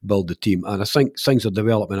build the team. And I think things are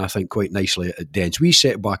developing, quite nicely at Dens. We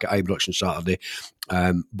set back at Ibrox on Saturday,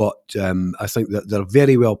 but I think that they're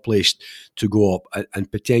very well placed to go up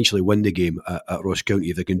and potentially win the game at Ross County.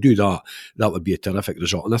 If they can do that, that would be a terrific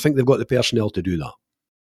result. And I think they've got the personnel to do that.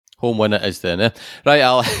 Home win it is then, eh? Right,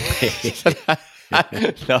 Alan.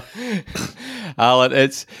 No,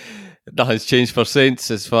 Alan, nothing's changed for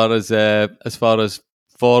Saints as far as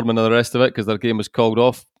form and all the rest of it, because their game was called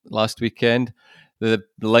off last weekend. They're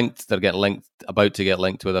about to get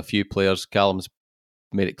linked with a few players. Callum's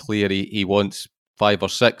made it clear he wants 5 or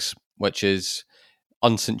 6, which is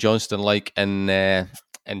un-St Johnstone like in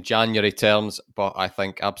in January terms, but I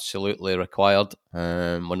think absolutely required.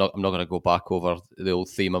 I'm not going to go back over the old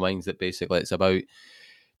theme of mine that basically it's about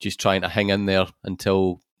just trying to hang in there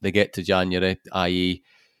until they get to January, i.e.,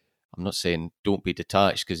 I'm not saying don't be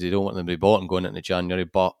detached because they don't want them to be bought and going into January,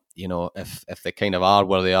 but if they kind of are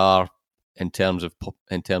where they are in terms of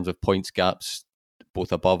points gaps,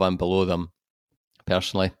 both above and below them,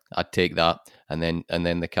 personally, I'd take that, and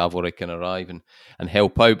then the cavalry can arrive and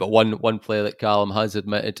help out. But one player that Callum has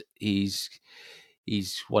admitted he's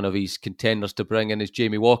one of his contenders to bring in is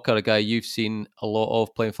Jamie Walker, a guy you've seen a lot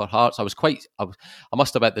of playing for Hearts. I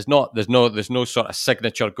must admit there's no sort of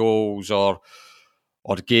signature goals or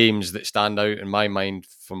games that stand out in my mind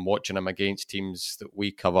from watching him against teams that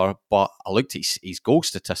we cover. But I looked at his goal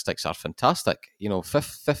statistics are fantastic.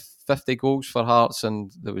 50 goals for Hearts,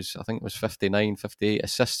 and I think it was 58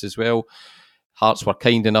 assists as well. Hearts were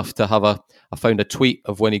kind enough to have I found a tweet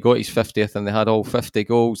of when he got his 50th and they had all 50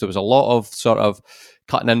 goals. There was a lot of sort of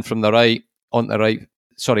cutting in from the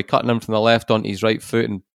left onto his right foot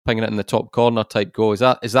and pinging it in the top corner type goal. Is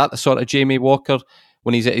that the sort of Jamie Walker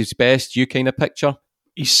when he's at his best you kind of picture?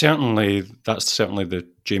 That's certainly the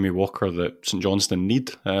Jamie Walker that St Johnstone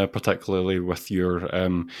need, particularly with your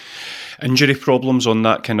injury problems on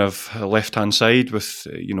that kind of left-hand side, with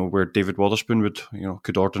where David Wotherspoon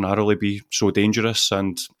could ordinarily be so dangerous,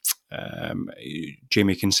 and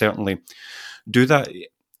Jamie can certainly do that.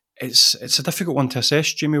 It's a difficult one to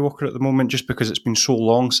assess, Jamie Walker, at the moment, just because it's been so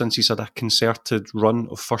long since he's had a concerted run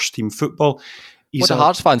of first-team football. What do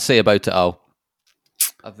Hearts fans say about it, Al?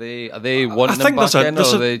 Are they wanting him back in?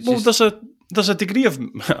 There's a degree of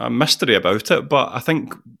mystery about it, but I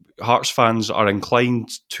think Hearts fans are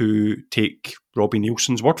inclined to take Robbie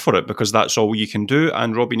Nielsen's word for it because that's all you can do.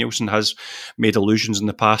 And Robbie Nielsen has made allusions in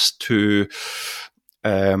the past to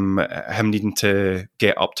him needing to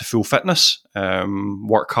get up to full fitness,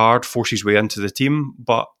 work hard, force his way into the team.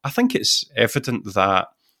 But I think it's evident that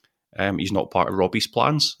he's not part of Robbie's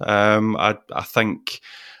plans. I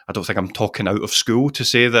don't think I'm talking out of school to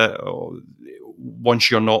say that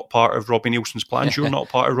once you're not part of Robbie Nielsen's plans, you're not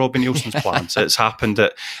part of Robbie Nielsen's plans. It's happened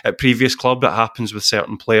at previous clubs. It happens with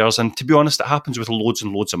certain players. And to be honest, it happens with loads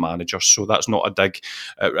and loads of managers. So that's not a dig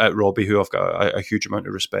at Robbie, who I've got a huge amount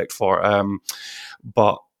of respect for.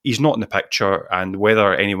 But he's not in the picture. And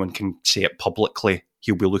whether anyone can say it publicly,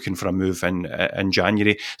 he'll be looking for a move in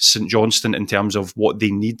January. St Johnstone, in terms of what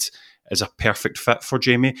they need, is a perfect fit for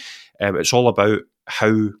Jamie. It's all about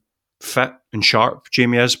how fit and sharp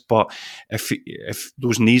Jamie is, but if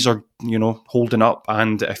those knees are holding up,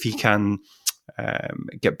 and if he can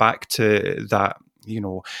get back to that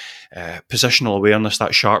positional awareness,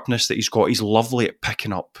 that sharpness that he's got, he's lovely at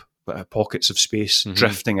picking up pockets of space,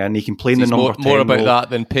 drifting in. He can play in the number 10 more about role. that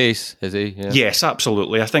than pace, is he? Yeah. Yes,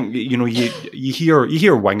 absolutely. I think you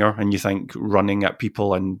hear winger and you think running at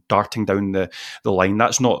people and darting down the line.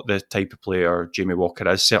 That's not the type of player Jamie Walker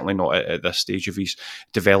is. Certainly not at this stage of his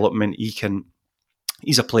development.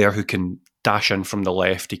 He's a player who can dash in from the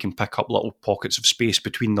left. He can pick up little pockets of space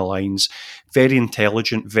between the lines. Very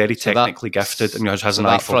intelligent, very technically gifted, and has an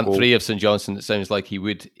eye for goal. That front three of St Johnstone, it sounds like he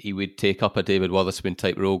would take up a David Wotherspoon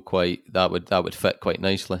type role. That would fit quite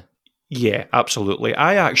nicely. Yeah, absolutely.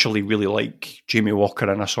 I actually really like Jamie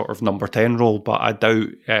Walker in a sort of number 10 role, but I doubt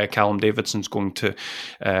Callum Davidson's going to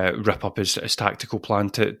rip up his tactical plan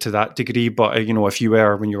to that degree. But, if you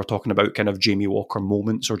were, when you were talking about kind of Jamie Walker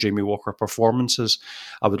moments or Jamie Walker performances,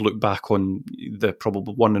 I would look back on the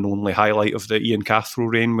probably one and only highlight of the Ian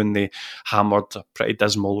Cathro reign when they hammered a pretty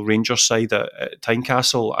dismal Rangers side at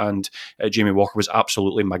Tynecastle, and Jamie Walker was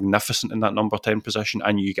absolutely magnificent in that number 10 position,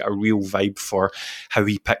 and you get a real vibe for how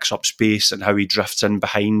he picks up space and how he drifts in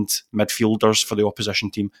behind midfielders for the opposition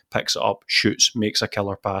team, picks it up, shoots, makes a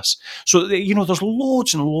killer pass. So, there's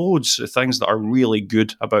loads and loads of things that are really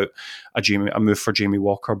good about a move for Jamie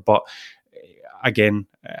Walker. But again,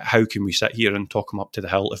 how can we sit here and talk him up to the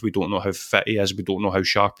hilt if we don't know how fit he is, we don't know how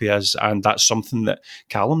sharp he is? And that's something that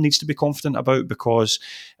Callum needs to be confident about, because,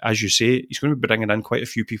 as you say, he's going to be bringing in quite a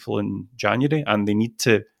few people in January, and they need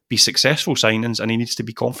to be successful signings, and he needs to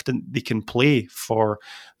be confident they can play for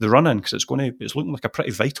the run-in, because it's looking like a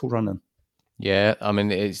pretty vital run-in. Yeah, I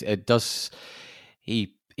mean, it does.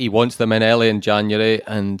 He wants them in early in January,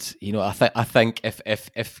 and I think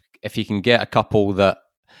if he can get a couple that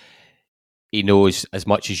he knows as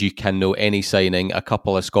much as you can know any signing, a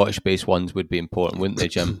couple of Scottish-based ones would be important, wouldn't they,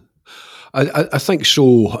 Jim? I think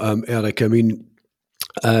so, Eric. I mean,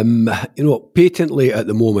 patently at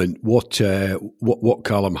the moment, what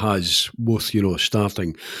Callum has, both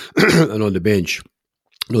starting and on the bench,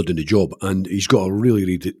 not doing the job, and he's got a really,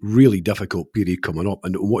 really, really difficult period coming up.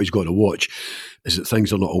 And what he's got to watch is that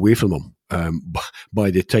things are not away from him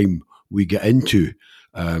by the time we get into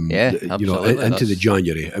into the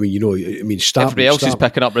January. I mean, everybody else is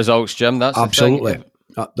picking up results, Jim. That's absolutely. The thing.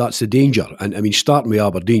 That's the danger. And I mean, starting with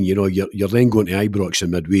Aberdeen, you're then going to Ibrox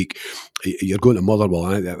in midweek. You're going to Motherwell.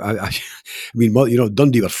 I mean,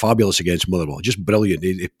 Dundee were fabulous against Motherwell, just brilliant.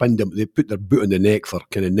 They pinned them. They put their boot in the neck for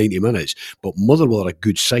kind of 90 minutes. But Motherwell are a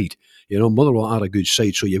good side. Motherwell are a good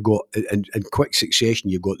side. So you've got in quick succession.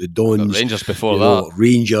 You've got the Dons, Rangers before that.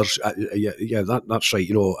 Rangers, that's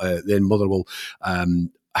right. Then Motherwell.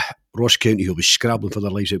 Ross County, who was scrabbling for their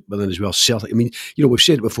lives within as well. Celtic. I mean, we've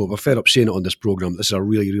said it before. We're fed up saying it on this programme. This is a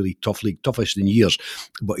really, really tough league, toughest in years.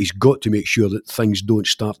 But he's got to make sure that things don't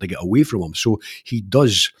start to get away from him. So he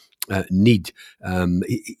does need.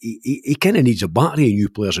 He kind of needs a battery of new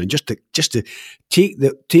players, and just to take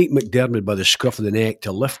McDermott by the scruff of the neck,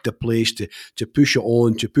 to lift the place, to push it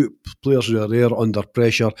on, to put players who are there under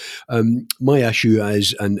pressure. My issue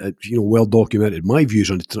is, and well documented, my views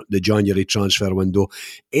on the January transfer window.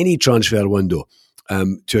 Any transfer window,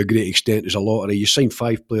 to a great extent, is a lottery. You sign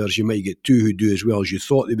 5 players, you might get 2 who do as well as you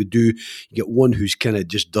thought they would do. You get 1 who's kind of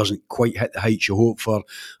just doesn't quite hit the heights you hope for,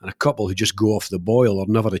 and a couple who just go off the boil or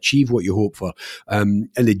never achieve what you hope for. In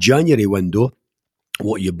the January window,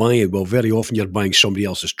 what you're buying, well, very often you're buying somebody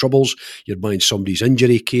else's troubles, you're buying somebody's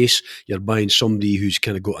injury case, you're buying somebody who's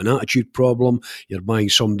kind of got an attitude problem, you're buying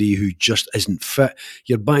somebody who just isn't fit,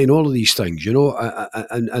 you're buying all of these things,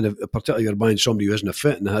 and particularly you're buying somebody who isn't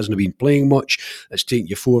fit and hasn't been playing much. It's taking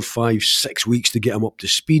you 4, 5, 6 weeks to get him up to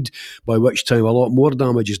speed, by which time a lot more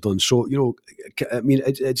damage is done. So, I mean,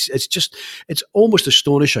 it's almost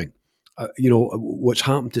astonishing. What's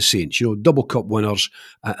happened to Saints, double cup winners,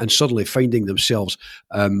 and suddenly finding themselves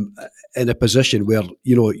in a position where,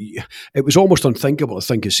 it was almost unthinkable to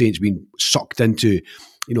think of Saints being sucked into,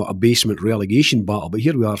 a basement relegation battle. But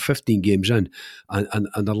here we are, 15 games in, and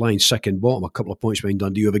they're lying second bottom, a couple of points behind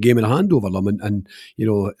Dundee. You have a game in hand over them, and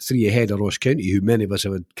 3 ahead of Ross County, who many of us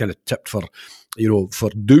have kind of tipped for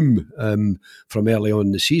doom from early on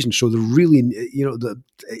in the season. So they're really,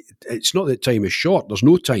 it's not that time is short. There's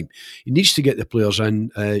no time. He needs to get the players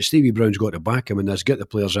in. Stevie Brown's got to back him, and let's get the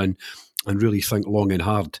players in and really think long and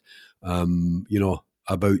hard,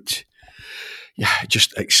 about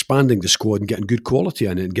just expanding the squad and getting good quality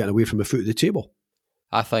in and getting away from the foot of the table.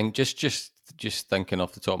 I think just thinking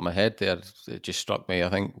off the top of my head there, it just struck me. I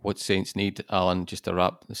think what Saints need, Alan, just to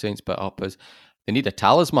wrap the Saints bit up, is they need a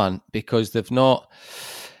talisman, because they've not,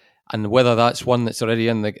 and whether that's one that's already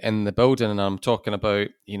in the building, and I'm talking about,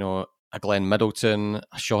 a Glenn Middleton,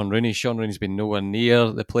 a Sean Rooney. Sean Rooney's been nowhere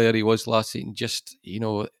near the player he was last season. Just,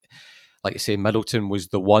 like I say, Middleton was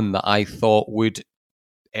the one that I thought would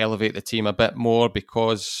elevate the team a bit more,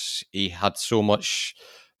 because he had so much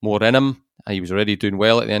more in him, and he was already doing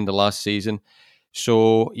well at the end of last season.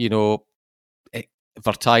 So,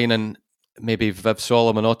 Vertainen, maybe Viv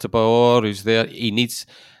Solomon Ottabaor, who's there, he needs,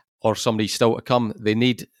 or somebody still to come. They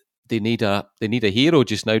need a hero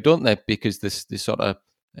just now, don't they? Because this sort of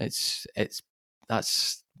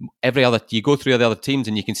that's every other, you go through the other teams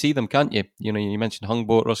and you can see them, can't you? You mentioned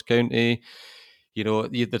Hungbo at Ross County.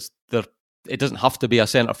 It doesn't have to be a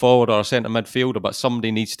centre forward or a centre midfielder, but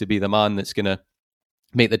somebody needs to be the man that's going to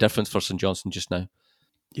make the difference for St Johnstone just now.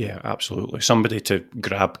 Yeah, absolutely. Somebody to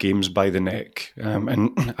grab games by the neck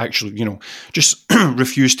and actually, just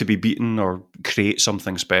refuse to be beaten, or create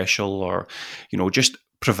something special, or, just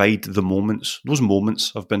provide the moments. Those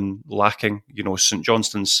moments have been lacking. St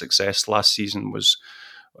Johnstone's success last season was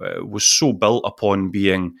so built upon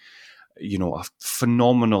being, a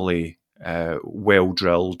phenomenally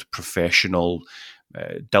well-drilled, professional,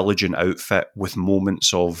 diligent outfit with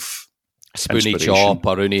moments of Spoonie chop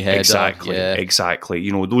or Rooney header. Exactly.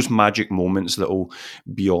 Those magic moments that will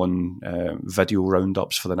be on video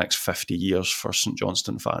roundups for the next 50 years for St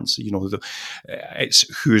Johnstone fans.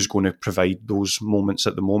 It's who's going to provide those moments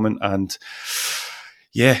at the moment. And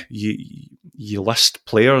yeah, you list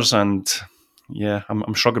players, and yeah,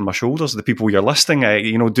 I'm shrugging my shoulders. The people you're listing,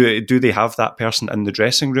 do they have that person in the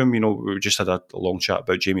dressing room? We just had a long chat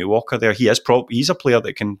about Jamie Walker there. He's a player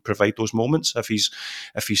that can provide those moments if he's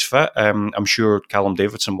fit. I'm sure Callum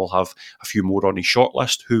Davidson will have a few more on his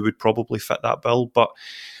shortlist who would probably fit that bill. But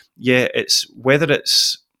yeah, it's whether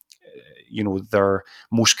it's their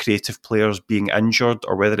most creative players being injured,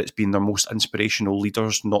 or whether it's been their most inspirational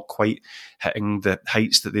leaders not quite hitting the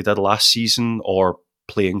heights that they did last season, or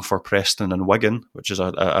playing for Preston and Wigan, which is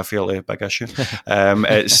a fairly big issue.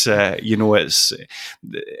 It's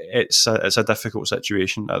a difficult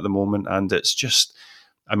situation at the moment, and it's just,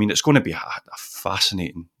 I mean, it's going to be a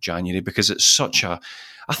fascinating January because it's such I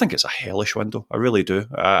think it's a hellish window. I really do.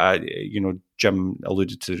 Jim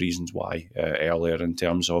alluded to the reasons why earlier in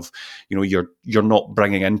terms of, you're not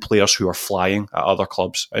bringing in players who are flying at other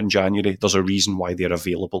clubs in January. There's a reason why they're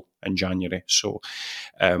available in January. So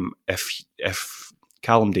if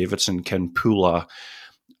Callum Davidson can pull a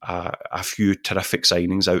few terrific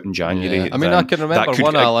signings out in January. Yeah. I mean, I can remember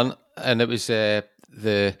one, Alan, and it was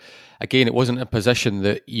again, it wasn't a position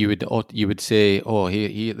that you would say, oh,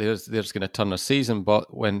 there's going to turn a season.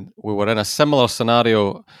 But when we were in a similar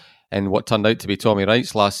scenario in what turned out to be Tommy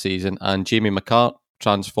Wright's last season, and Jamie McCart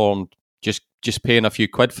transformed, just paying a few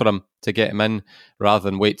quid for him to get him in rather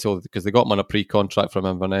than wait till, because they got him on a pre-contract from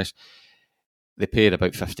Inverness. They paid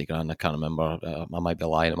about 50 grand. I can't remember. I might be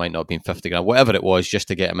lying. It might not have been 50 grand, whatever it was, just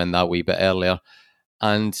to get him in that wee bit earlier.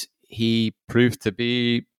 And he proved to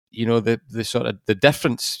be, the sort of the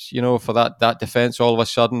difference, for that defence. All of a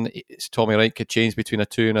sudden, Tommy Wright could change between a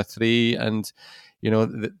 2 and a 3, and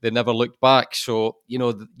they never looked back. So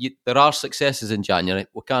there are successes in January.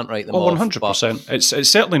 We can't write them off. 100%.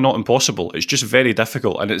 It's certainly not impossible. It's just very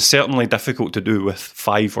difficult, and it's certainly difficult to do with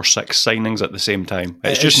 5 or 6 signings at the same time.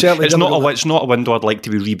 It's not a window I'd like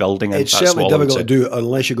to be rebuilding in. It's certainly difficult to do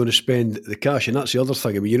unless you're going to spend the cash, and that's the other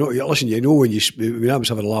thing. I mean, when I was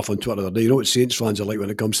having a laugh on Twitter the other day, what Saints fans are like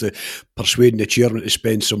when it comes to persuading the chairman to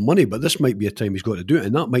spend some money. But this might be a time he's got to do it,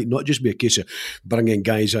 and that might not just be a case of bringing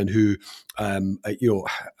guys in who, their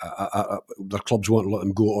clubs won't let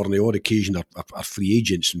them go, or on the odd occasion are free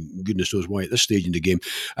agents, and goodness knows why at this stage in the game.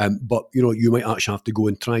 But you might actually have to go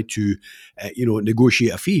and try to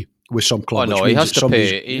negotiate a fee with some club. Oh no, he has to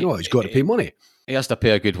pay. He's got to pay money. He has to pay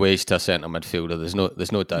a good wage to a centre midfielder. There's no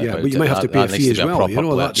doubt about it. Yeah, but you might have to pay a fee as well.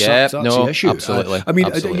 That's the issue. Absolutely.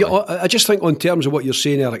 I just think on terms of what you're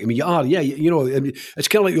saying, Eric, I mean, it's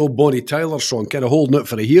kind of like the old Bonnie Tyler song, kind of holding it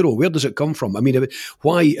for a hero. Where does it come from? I mean,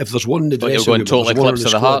 why, if there's one in the dressing room, you're going totally clips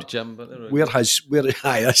of the heart, Jim. Where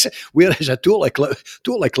is a total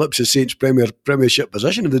eclipse of Saints' Premiership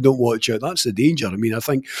position if they don't watch out? That's the danger. I mean, I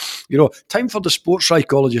think, time for the sports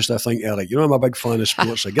psychologist, I think, Eric. I'm a big fan of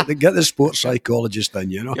sports. I get the sports psychologist in,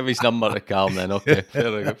 Give his number to Calm then. Okay,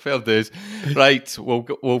 there we go. Fair dues. Right,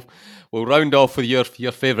 we'll round off with your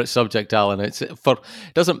favourite subject, Alan. It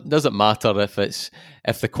doesn't matter if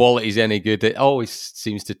the quality's any good. It always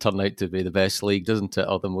seems to turn out to be the best league, doesn't it?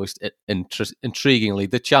 Or the most intriguing league,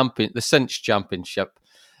 the Cinch Championship.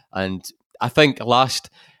 And I think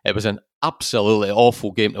it was an absolutely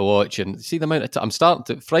awful game to watch, and see the amount of I'm starting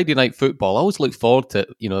to Friday night football. I always look forward to it,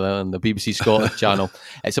 on the BBC Scotland channel.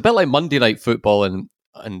 It's a bit like Monday night football and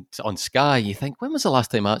on Sky. You think, when was the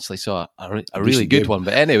last time I actually saw a really good one?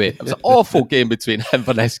 But anyway, it was an awful game between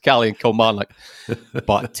Inverness, Caley and Kilmarnock.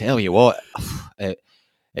 But I tell you what, it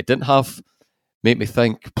didn't make me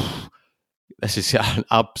think, this is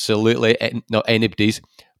absolutely not anybody's,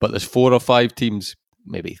 but there's 4 or 5 teams,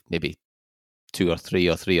 maybe 2 or 3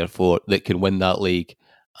 or 4 that can win that league,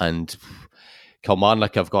 and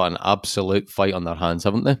Kilmarnock have got an absolute fight on their hands,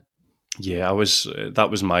 haven't they? Yeah, that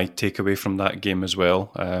was my takeaway from that game as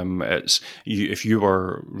well. If you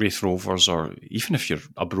were Raith Rovers, or even if you're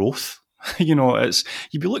Arbroath, you'd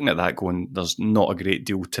be looking at that going, there's not a great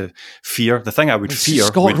deal to fear. The thing I would fear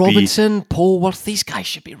Scott Robinson, Polworth, these guys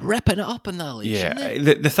should be ripping it up in that league. Yeah,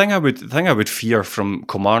 the thing I would fear from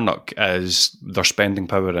Kilmarnock is their spending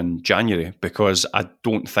power in January, because I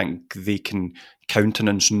don't think they can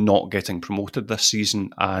countenance not getting promoted this season.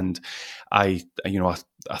 And I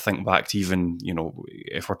think back to even,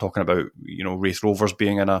 if we're talking about, Raith Rovers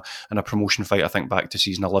being in a promotion fight, I think back to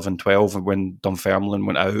season 11-12 when Dunfermline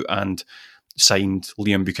went out and signed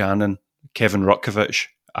Liam Buchanan, Kevin Rutkovich,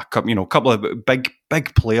 a couple of big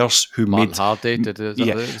players who Martin Hardy did it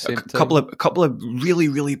at the same time. A couple of really,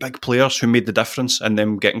 really big players who made the difference in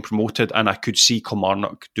them getting promoted, and I could see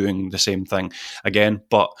Kilmarnock doing the same thing again.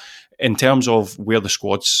 But in terms of where the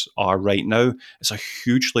squads are right now, it's a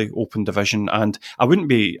hugely open division, and I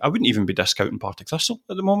wouldn't even be discounting Partick Thistle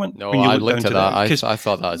at the moment. No, I looked at that. I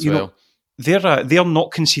thought that as well. They're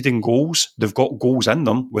not conceding goals. They've got goals in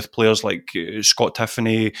them with players like Scott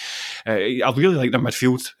Tiffany. I really like their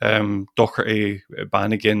midfield. Docherty,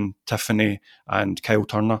 Bannigan, Tiffany, and Kyle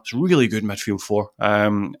Turner. It's a really good midfield four.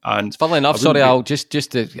 And funnily enough, sorry, Al.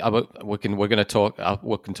 We can talk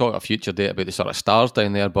at a future date about the sort of stars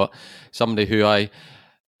down there. But somebody who I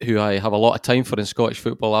have a lot of time for in Scottish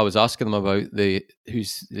football, I was asking them about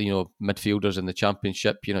who's midfielders in the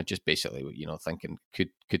Championship. Just basically, thinking could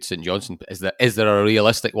St Johnstone, is there a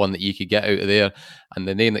realistic one that you could get out of there? And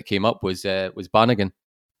the name that came up was Bannigan.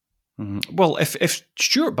 Well, if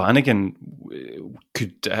Stuart Bannigan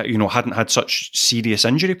hadn't had such serious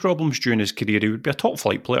injury problems during his career, he would be a top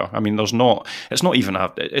flight player. I mean, it's not even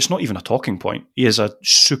a talking point. He is a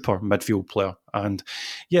super midfield player, and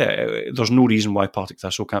there's no reason why Partick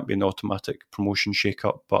Thistle can't be an automatic promotion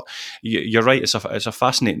shake-up. But you're right, it's a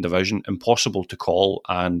fascinating division, impossible to call,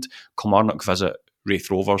 and Kilmarnock visit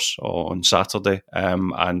Raith Rovers on Saturday,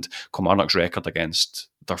 and Kilmarnock's record against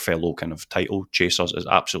their fellow kind of title chasers is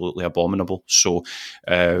absolutely abominable. So,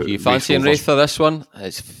 you fancying Raith for this one?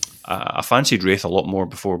 I fancied Raith a lot more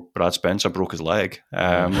before Brad Spencer broke his leg.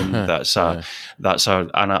 That's an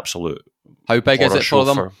absolute. How big is it for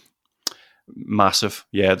them? Massive.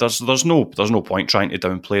 Yeah, there's no point trying to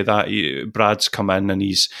downplay that. Brad's come in and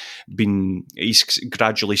he's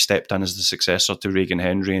gradually stepped in as the successor to Regan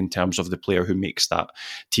Henry in terms of the player who makes that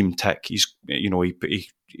team tick. He's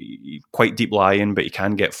he quite deep lying, but he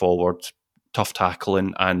can get forward, tough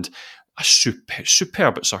tackling, and a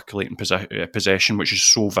superb at circulating possession, which is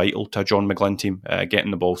so vital to a John McGlynn team,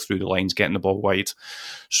 getting the ball through the lines, getting the ball wide.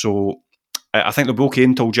 So I think they'll be okay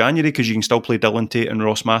until January, because you can still play Dylan Tate and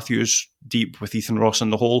Ross Matthews deep with Ethan Ross in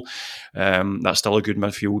the hole. That's still a good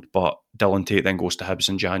midfield, but Dylan Tate then goes to Hibs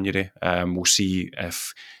in January. We'll see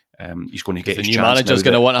if he's going to get the new manager's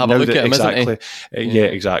going to want to have a look at him, exactly, isn't he? Yeah,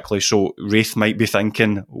 exactly. So Raith might be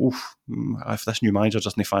thinking, if this new manager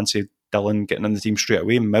doesn't fancy Dylan getting in the team straight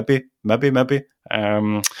away, maybe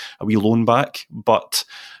a wee loan back, but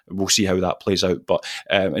we'll see how that plays out. But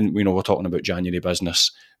and we're talking about January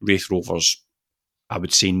business. Raith Rovers, I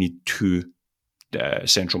would say, need two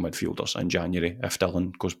central midfielders in January if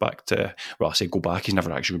Dylan goes back to, well, I say go back, he's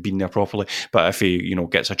never actually been there properly, but if he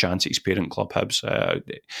gets a chance at his parent club Hibs, I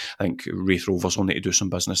think Raith Rovers will need to do some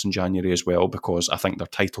business in January as well, because I think their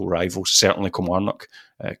title rivals, certainly Kilmarnock,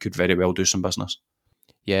 could very well do some business.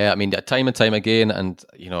 Yeah, I mean, time and time again, and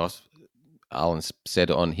Alan's said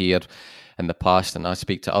it on here in the past, and I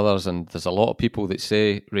speak to others, and there's a lot of people that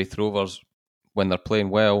say Raith Rovers, when they're playing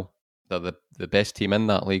well, they're the best team in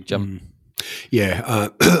that league, Jim. Yeah,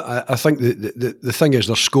 I think the thing is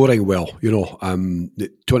they're scoring well.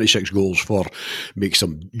 26 goals makes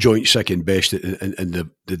them joint second best in the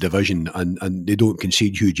division, and they don't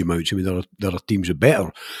concede huge amounts. I mean, there are teams with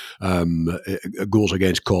better goals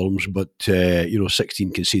against columns, but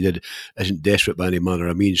 16 conceded isn't desperate by any manner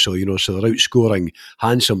of means. So so they're outscoring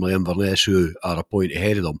handsomely Inverness, who are a point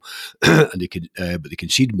ahead of them, and but they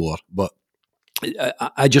concede more, but.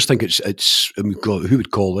 I just think it's who would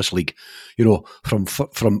call this league, from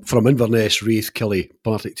Inverness, Raith, Killie,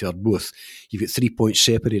 Partick to Arbroath, you've got 3 points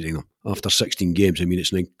separating them after 16 games. I mean,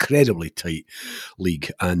 it's an incredibly tight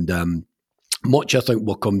league, and much I think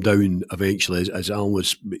will come down eventually, as Alan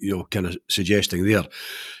was kind of suggesting there.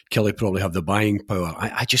 Killie probably have the buying power.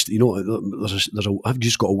 I just I've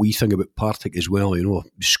just got a wee thing about Partick as well.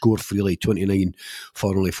 Score freely, 29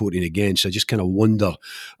 for only 14 against. I just kind of wonder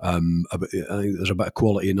about. I think there's a bit of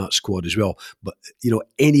quality in that squad as well. But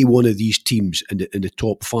any one of these teams in the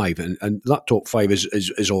top five, and that top five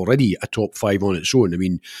is already a top five on its own. I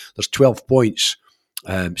mean, there's 12 points.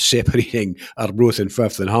 Separating Arbroath in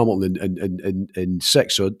fifth and Hamilton in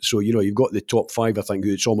sixth. So you've got the top five, I think,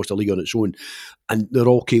 who it's almost a league on its own, and they're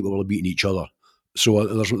all capable of beating each other. So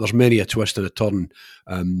there's many a twist and a turn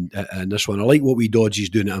in this one. I like what wee Dodgy's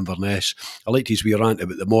doing at Inverness. I liked his wee rant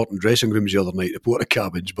about the Morton dressing rooms the other night, the Porta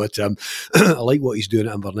cabins, but I like what he's doing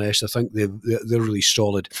at Inverness. I think they're really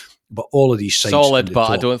solid. But all of these sides solid, but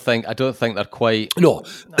top, I don't think they're quite. No,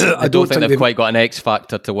 I don't think they've quite got an X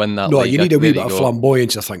factor to win that. No, league. You need a wee bit of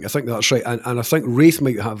flamboyance. I think that's right, and I think Raith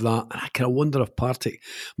might have that. And I kind of wonder if Partick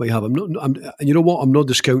might have. And you know what? I'm not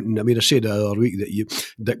discounting. I mean, I said the other week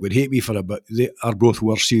that Dick would hate me for it, but they are both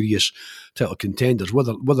were serious title contenders.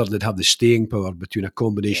 Whether they'd have the staying power between a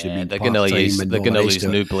combination of being they're going to lose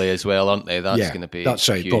Newbley as well, aren't they? That's going to be that's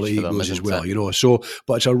right. Probably for them, goes as well. So,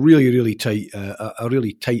 but it's a really, really tight, a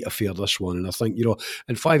really tight affair, this one, and I think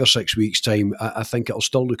in 5 or 6 weeks' time, I think it'll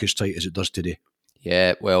still look as tight as it does today.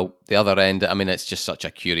 Yeah, well, the other end, I mean, it's just such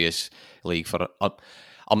a curious league for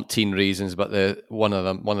umpteen reasons, but one of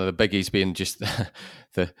the biggies being just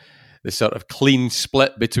the sort of clean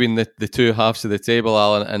split between the two halves of the table,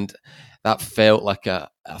 Alan, and that felt like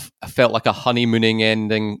a honeymooning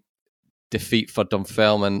ending defeat for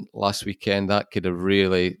Dunfermline last weekend. They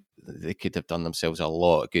could have done themselves a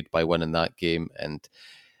lot of good by winning that game, and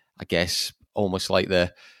I guess almost like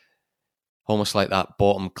that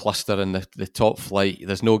bottom cluster in the top flight.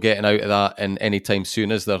 There's no getting out of that in any time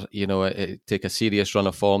soon, is there? It take a serious run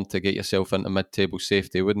of form to get yourself into mid-table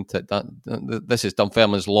safety, wouldn't it? This is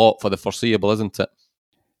Dunfermline's lot for the foreseeable, isn't it?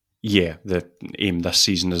 Yeah, the aim this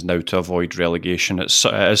season is now to avoid relegation. It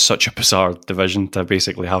is such a bizarre division to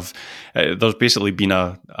basically have. There's basically been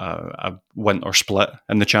a winter split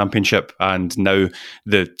in the Championship, and now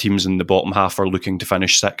the teams in the bottom half are looking to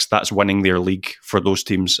finish sixth. That's winning their league for those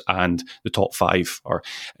teams, and the top five are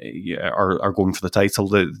going for the title.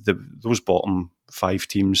 Those bottom five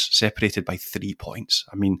teams separated by 3 points.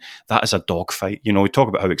 I mean, that is a dogfight. We talk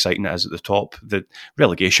about how exciting it is at the top. The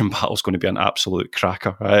relegation battle is going to be an absolute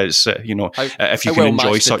cracker. It's if you can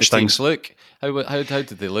enjoy such things. Look, how did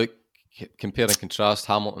they look? Compare and contrast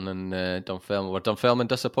Hamilton and Dunfermline. Were Dunfermline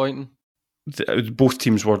disappointing? Both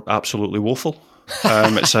teams were absolutely woeful.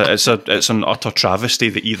 It's an utter travesty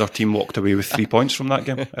that either team walked away with 3 points from that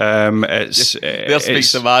game. There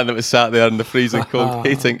speaks the man that was sat there in the freezing cold,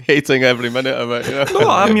 hating every minute of it. No,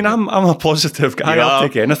 I mean I'm a positive guy. I'll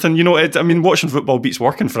take anything. Watching football beats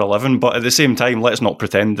working for a living, but at the same time, let's not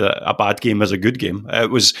pretend that a bad game is a good game. It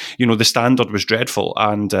was, the standard was dreadful,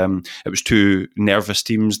 and it was two nervous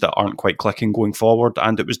teams that aren't quite clicking going forward,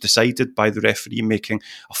 and it was decided by the referee making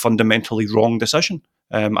a fundamentally wrong decision.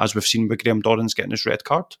 As we've seen with Graham Dorrans getting his red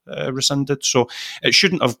card rescinded. So it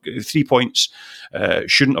shouldn't have, 3 points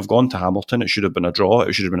shouldn't have gone to Hamilton. It should have been a draw.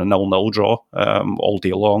 It should have been a 0-0 draw all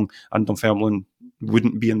day long, and Dunfermline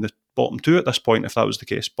wouldn't be in the bottom two at this point if that was the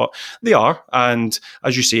case. But they are, and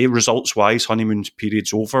as you say, results-wise, honeymoon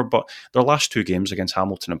period's over, but their last two games against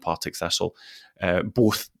Hamilton and Partick Thistle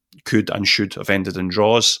both could and should have ended in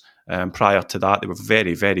draws. Prior to that, they were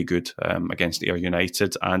very, very good against Ayr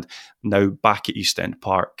United, and now back at East End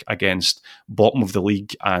Park against bottom of the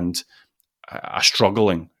league and a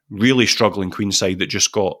really struggling Queenside that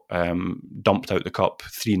just got dumped out the cup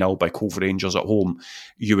 3-0 by Cove Rangers at home.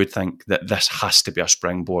 You would think that this has to be a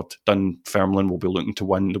springboard. Dunfermline will be looking to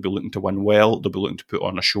win. They'll be looking to win well. They'll be looking to put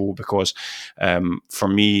on a show because, for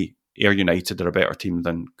me, Ayr United are a better team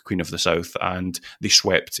than Queen of the South, and they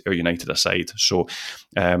swept Ayr United aside. So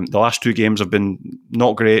the last two games have been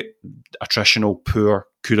not great, attritional, poor,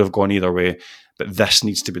 could have gone either way, but this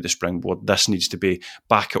needs to be the springboard. This needs to be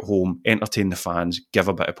back at home, entertain the fans, give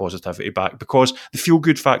a bit of positivity back, because the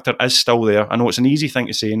feel-good factor is still there. I know it's an easy thing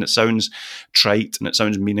to say, and it sounds trite and it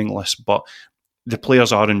sounds meaningless, but the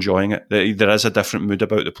players are enjoying it. There is a different mood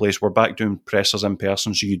about the place. We're back doing pressers in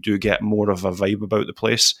person, so you do get more of a vibe about the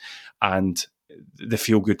place. And the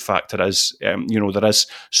feel-good factor is, there is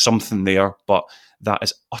something there, but that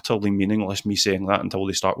is utterly meaningless, me saying that, until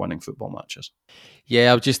they start winning football matches.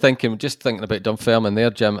 Yeah, I was just thinking about Dunfermline there,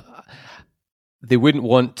 Jim. They wouldn't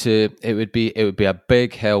want to. It would be a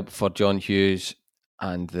big help for John Hughes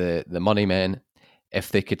and the money men if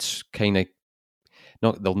they could kind of.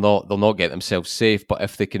 They'll not get themselves safe, but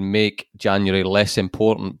if they can make January less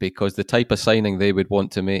important, because the type of signing they would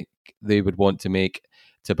want to make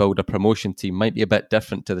to build a promotion team might be a bit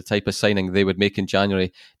different to the type of signing they would make in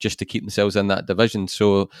January just to keep themselves in that division.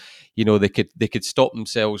 So, they could stop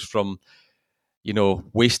themselves from,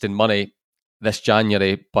 wasting money this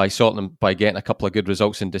January by getting a couple of good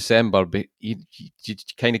results in December. But you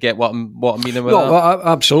kind of get what I'm meaning with that? Well,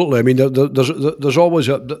 absolutely. I mean, there's always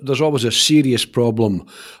a serious problem,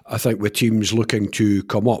 I think, with teams looking to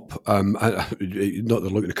come up. Not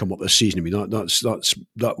they're looking to come up this season. I mean,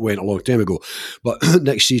 that went a long time ago. But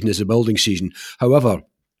next season is the building season. However,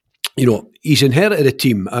 he's inherited a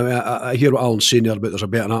team. I hear what Alan's saying there about there's a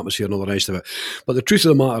better atmosphere and all the rest of it. But the truth of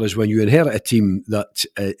the matter is, when you inherit a team that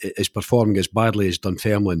is performing as badly as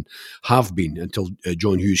Dunfermline have been until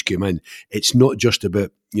John Hughes came in, it's not just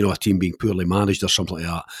about a team being poorly managed or something like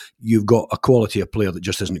that. You've got a quality of player that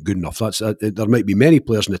just isn't good enough. There might be many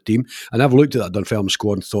players in the team, and I've looked at that Dunfermline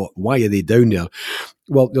squad and thought, why are they down there?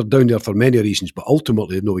 Well, they're down there for many reasons, but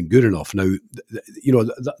ultimately they've not been good enough. Now,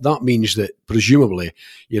 that means that presumably,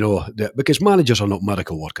 because managers are not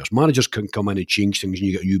miracle workers. Managers can come in and change things, and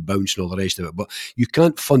you get a new bounce and all the rest of it. But you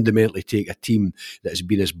can't fundamentally take a team that has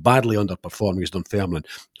been as badly underperforming as Dunfermline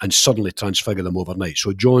and suddenly transfigure them overnight.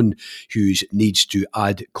 So John Hughes needs to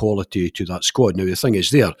add quality to that squad. Now, the thing is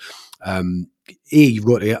there. You've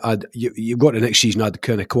got to next season add the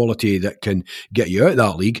kind of quality that can get you out of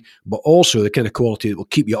that league, but also the kind of quality that will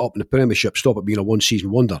keep you up in the Premiership, stop it being a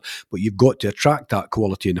one-season wonder. But you've got to attract that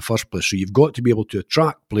quality in the first place. So you've got to be able to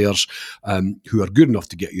attract players who are good enough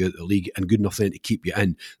to get you out of the league and good enough then to keep you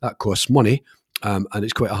in. That costs money, and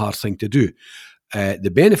it's quite a hard thing to do.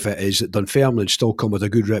 The benefit is that Dunfermline still come with a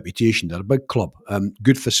good reputation. They're a big club,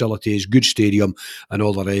 good facilities, good stadium, and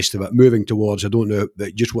all the rest of it. Moving towards, I don't know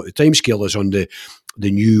just what the timescale is on the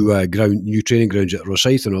new training grounds at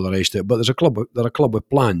Rosyth and all the rest of it. But they're a club with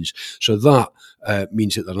plans, so that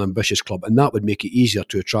means that they're an ambitious club, and that would make it easier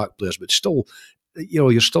to attract players. But still,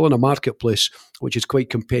 you're still in a marketplace which is quite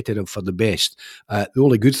competitive for the best. The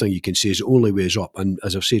only good thing you can say is the only way is up. And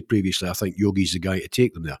as I've said previously, I think Yogi's the guy to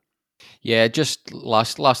take them there. Yeah, just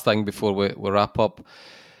last thing before we wrap up,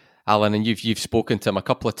 Alan, and you've spoken to him a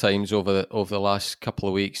couple of times over the last couple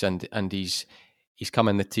of weeks, and he's come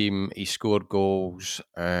in the team, he scored goals.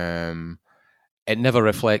 It never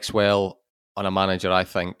reflects well on a manager, I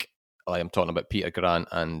think. Like I'm talking about Peter Grant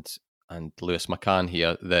and Lewis McCann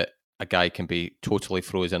here, that a guy can be totally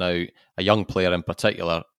frozen out, a young player in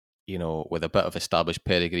particular, with a bit of established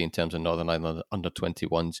pedigree in terms of Northern Ireland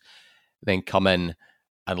under-21s, then come in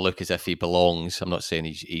and look as if he belongs. I'm not saying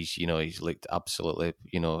he's looked absolutely,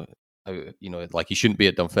 like he shouldn't be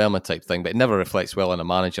at Dunfermline type thing, but it never reflects well on a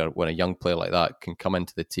manager when a young player like that can come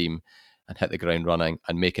into the team and hit the ground running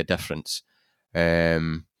and make a difference.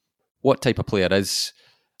 What type of player is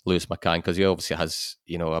Lewis McCann? Because he obviously has,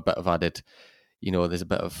 a bit of added, there's a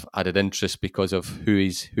bit of added interest because of who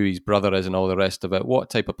his brother is and all the rest of it.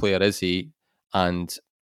 What type of player is he? And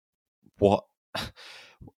what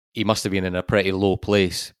he must have been in a pretty low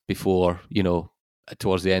place before,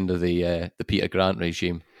 towards the end of the Peter Grant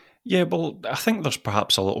regime. Yeah, well, I think there's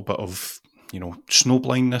perhaps a little bit of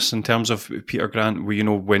snowblindness in terms of Peter Grant, where,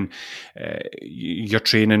 when you're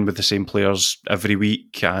training with the same players every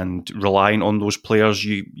week and relying on those players,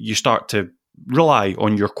 you start to rely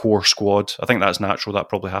on your core squad. I think that's natural. That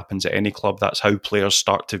probably happens at any club. That's how players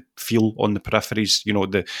start to feel on the peripheries.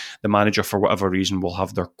 The manager, for whatever reason, will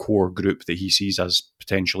have their core group that he sees as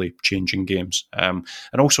potentially changing games. And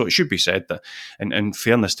also, it should be said that, in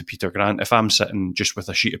fairness to Peter Grant, if I'm sitting just with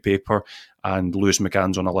a sheet of paper and Lewis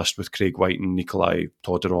McCann's on a list with Craig White and Nikolai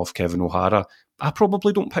Todorov, Kevin O'Hara, I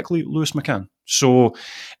probably don't pick Lewis McCann. So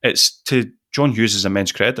it's to John Hughes'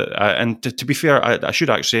 immense credit. And to be fair, I should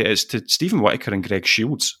actually say it's to Stephen Whittaker and Greg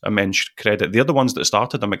Shields' immense credit. They're the ones that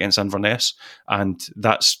started him against Inverness, and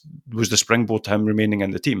that was the springboard to him remaining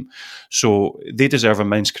in the team. So they deserve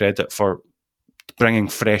immense credit for bringing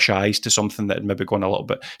fresh eyes to something that had maybe gone a little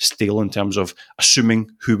bit stale in terms of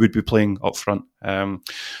assuming who would be playing up front. But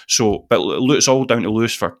it's all down to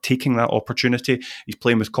Lewis for taking that opportunity. He's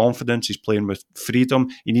playing with confidence. He's playing with freedom.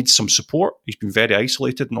 He needs some support. He's been very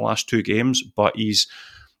isolated in the last 2 games, but he's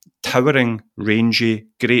towering, rangy,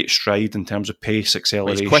 great stride in terms of pace,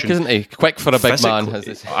 acceleration. He's quick, isn't he? Quick for a big man.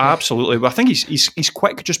 Absolutely. Well, I think he's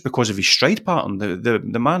quick just because of his stride pattern.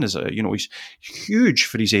 The man is he's huge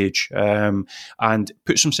for his age, and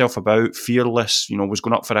puts himself about, fearless. Was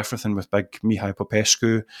going up for everything with big Mihai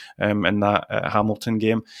Popescu in that Hamilton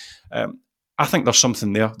game. I think there's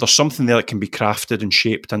something there. There's something there that can be crafted and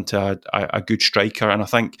shaped into a good striker, and I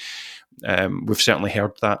think we've certainly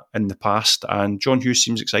heard that in the past, and John Hughes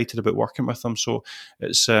seems excited about working with him. So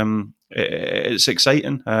it's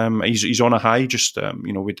exciting. He's on a high. Just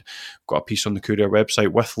we'd got a piece on the Courier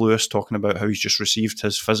website with Lewis talking about how he's just received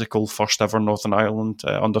his physical first ever Northern Ireland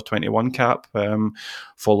under-21 cap,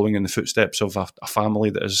 following in the footsteps of a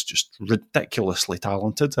family that is just ridiculously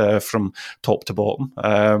talented from top to bottom.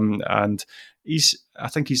 And I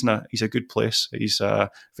think he's in a good place. He's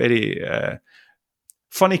a very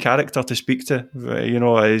funny character to speak to.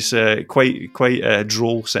 He's quite a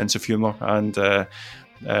droll sense of humour, and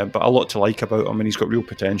but a lot to like about him, and he's got real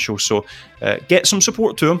potential. So get some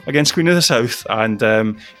support to him against Queen of the South, and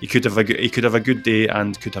he could have a good day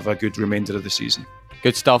and could have a good remainder of the season.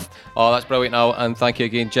 Good stuff. Oh, that's brilliant, Al, and thank you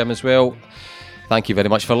again, Jim, as well. Thank you very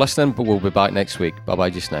much for listening, but we'll be back next week. Bye bye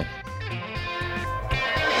just now.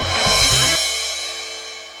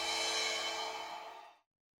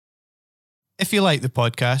 If you like the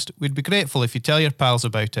podcast, we'd be grateful if you tell your pals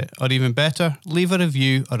about it, or even better, leave a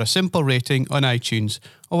review or a simple rating on iTunes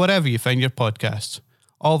or wherever you find your podcasts.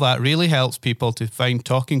 All that really helps people to find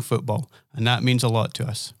Talking Football, and that means a lot to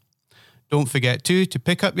us. Don't forget to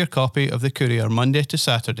pick up your copy of The Courier Monday to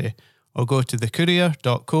Saturday, or go to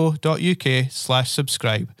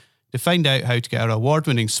thecourier.co.uk/subscribe to find out how to get our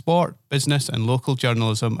award-winning sport, business and local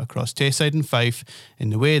journalism across Tayside and Fife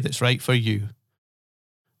in the way that's right for you.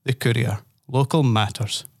 The Courier. Local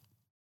matters.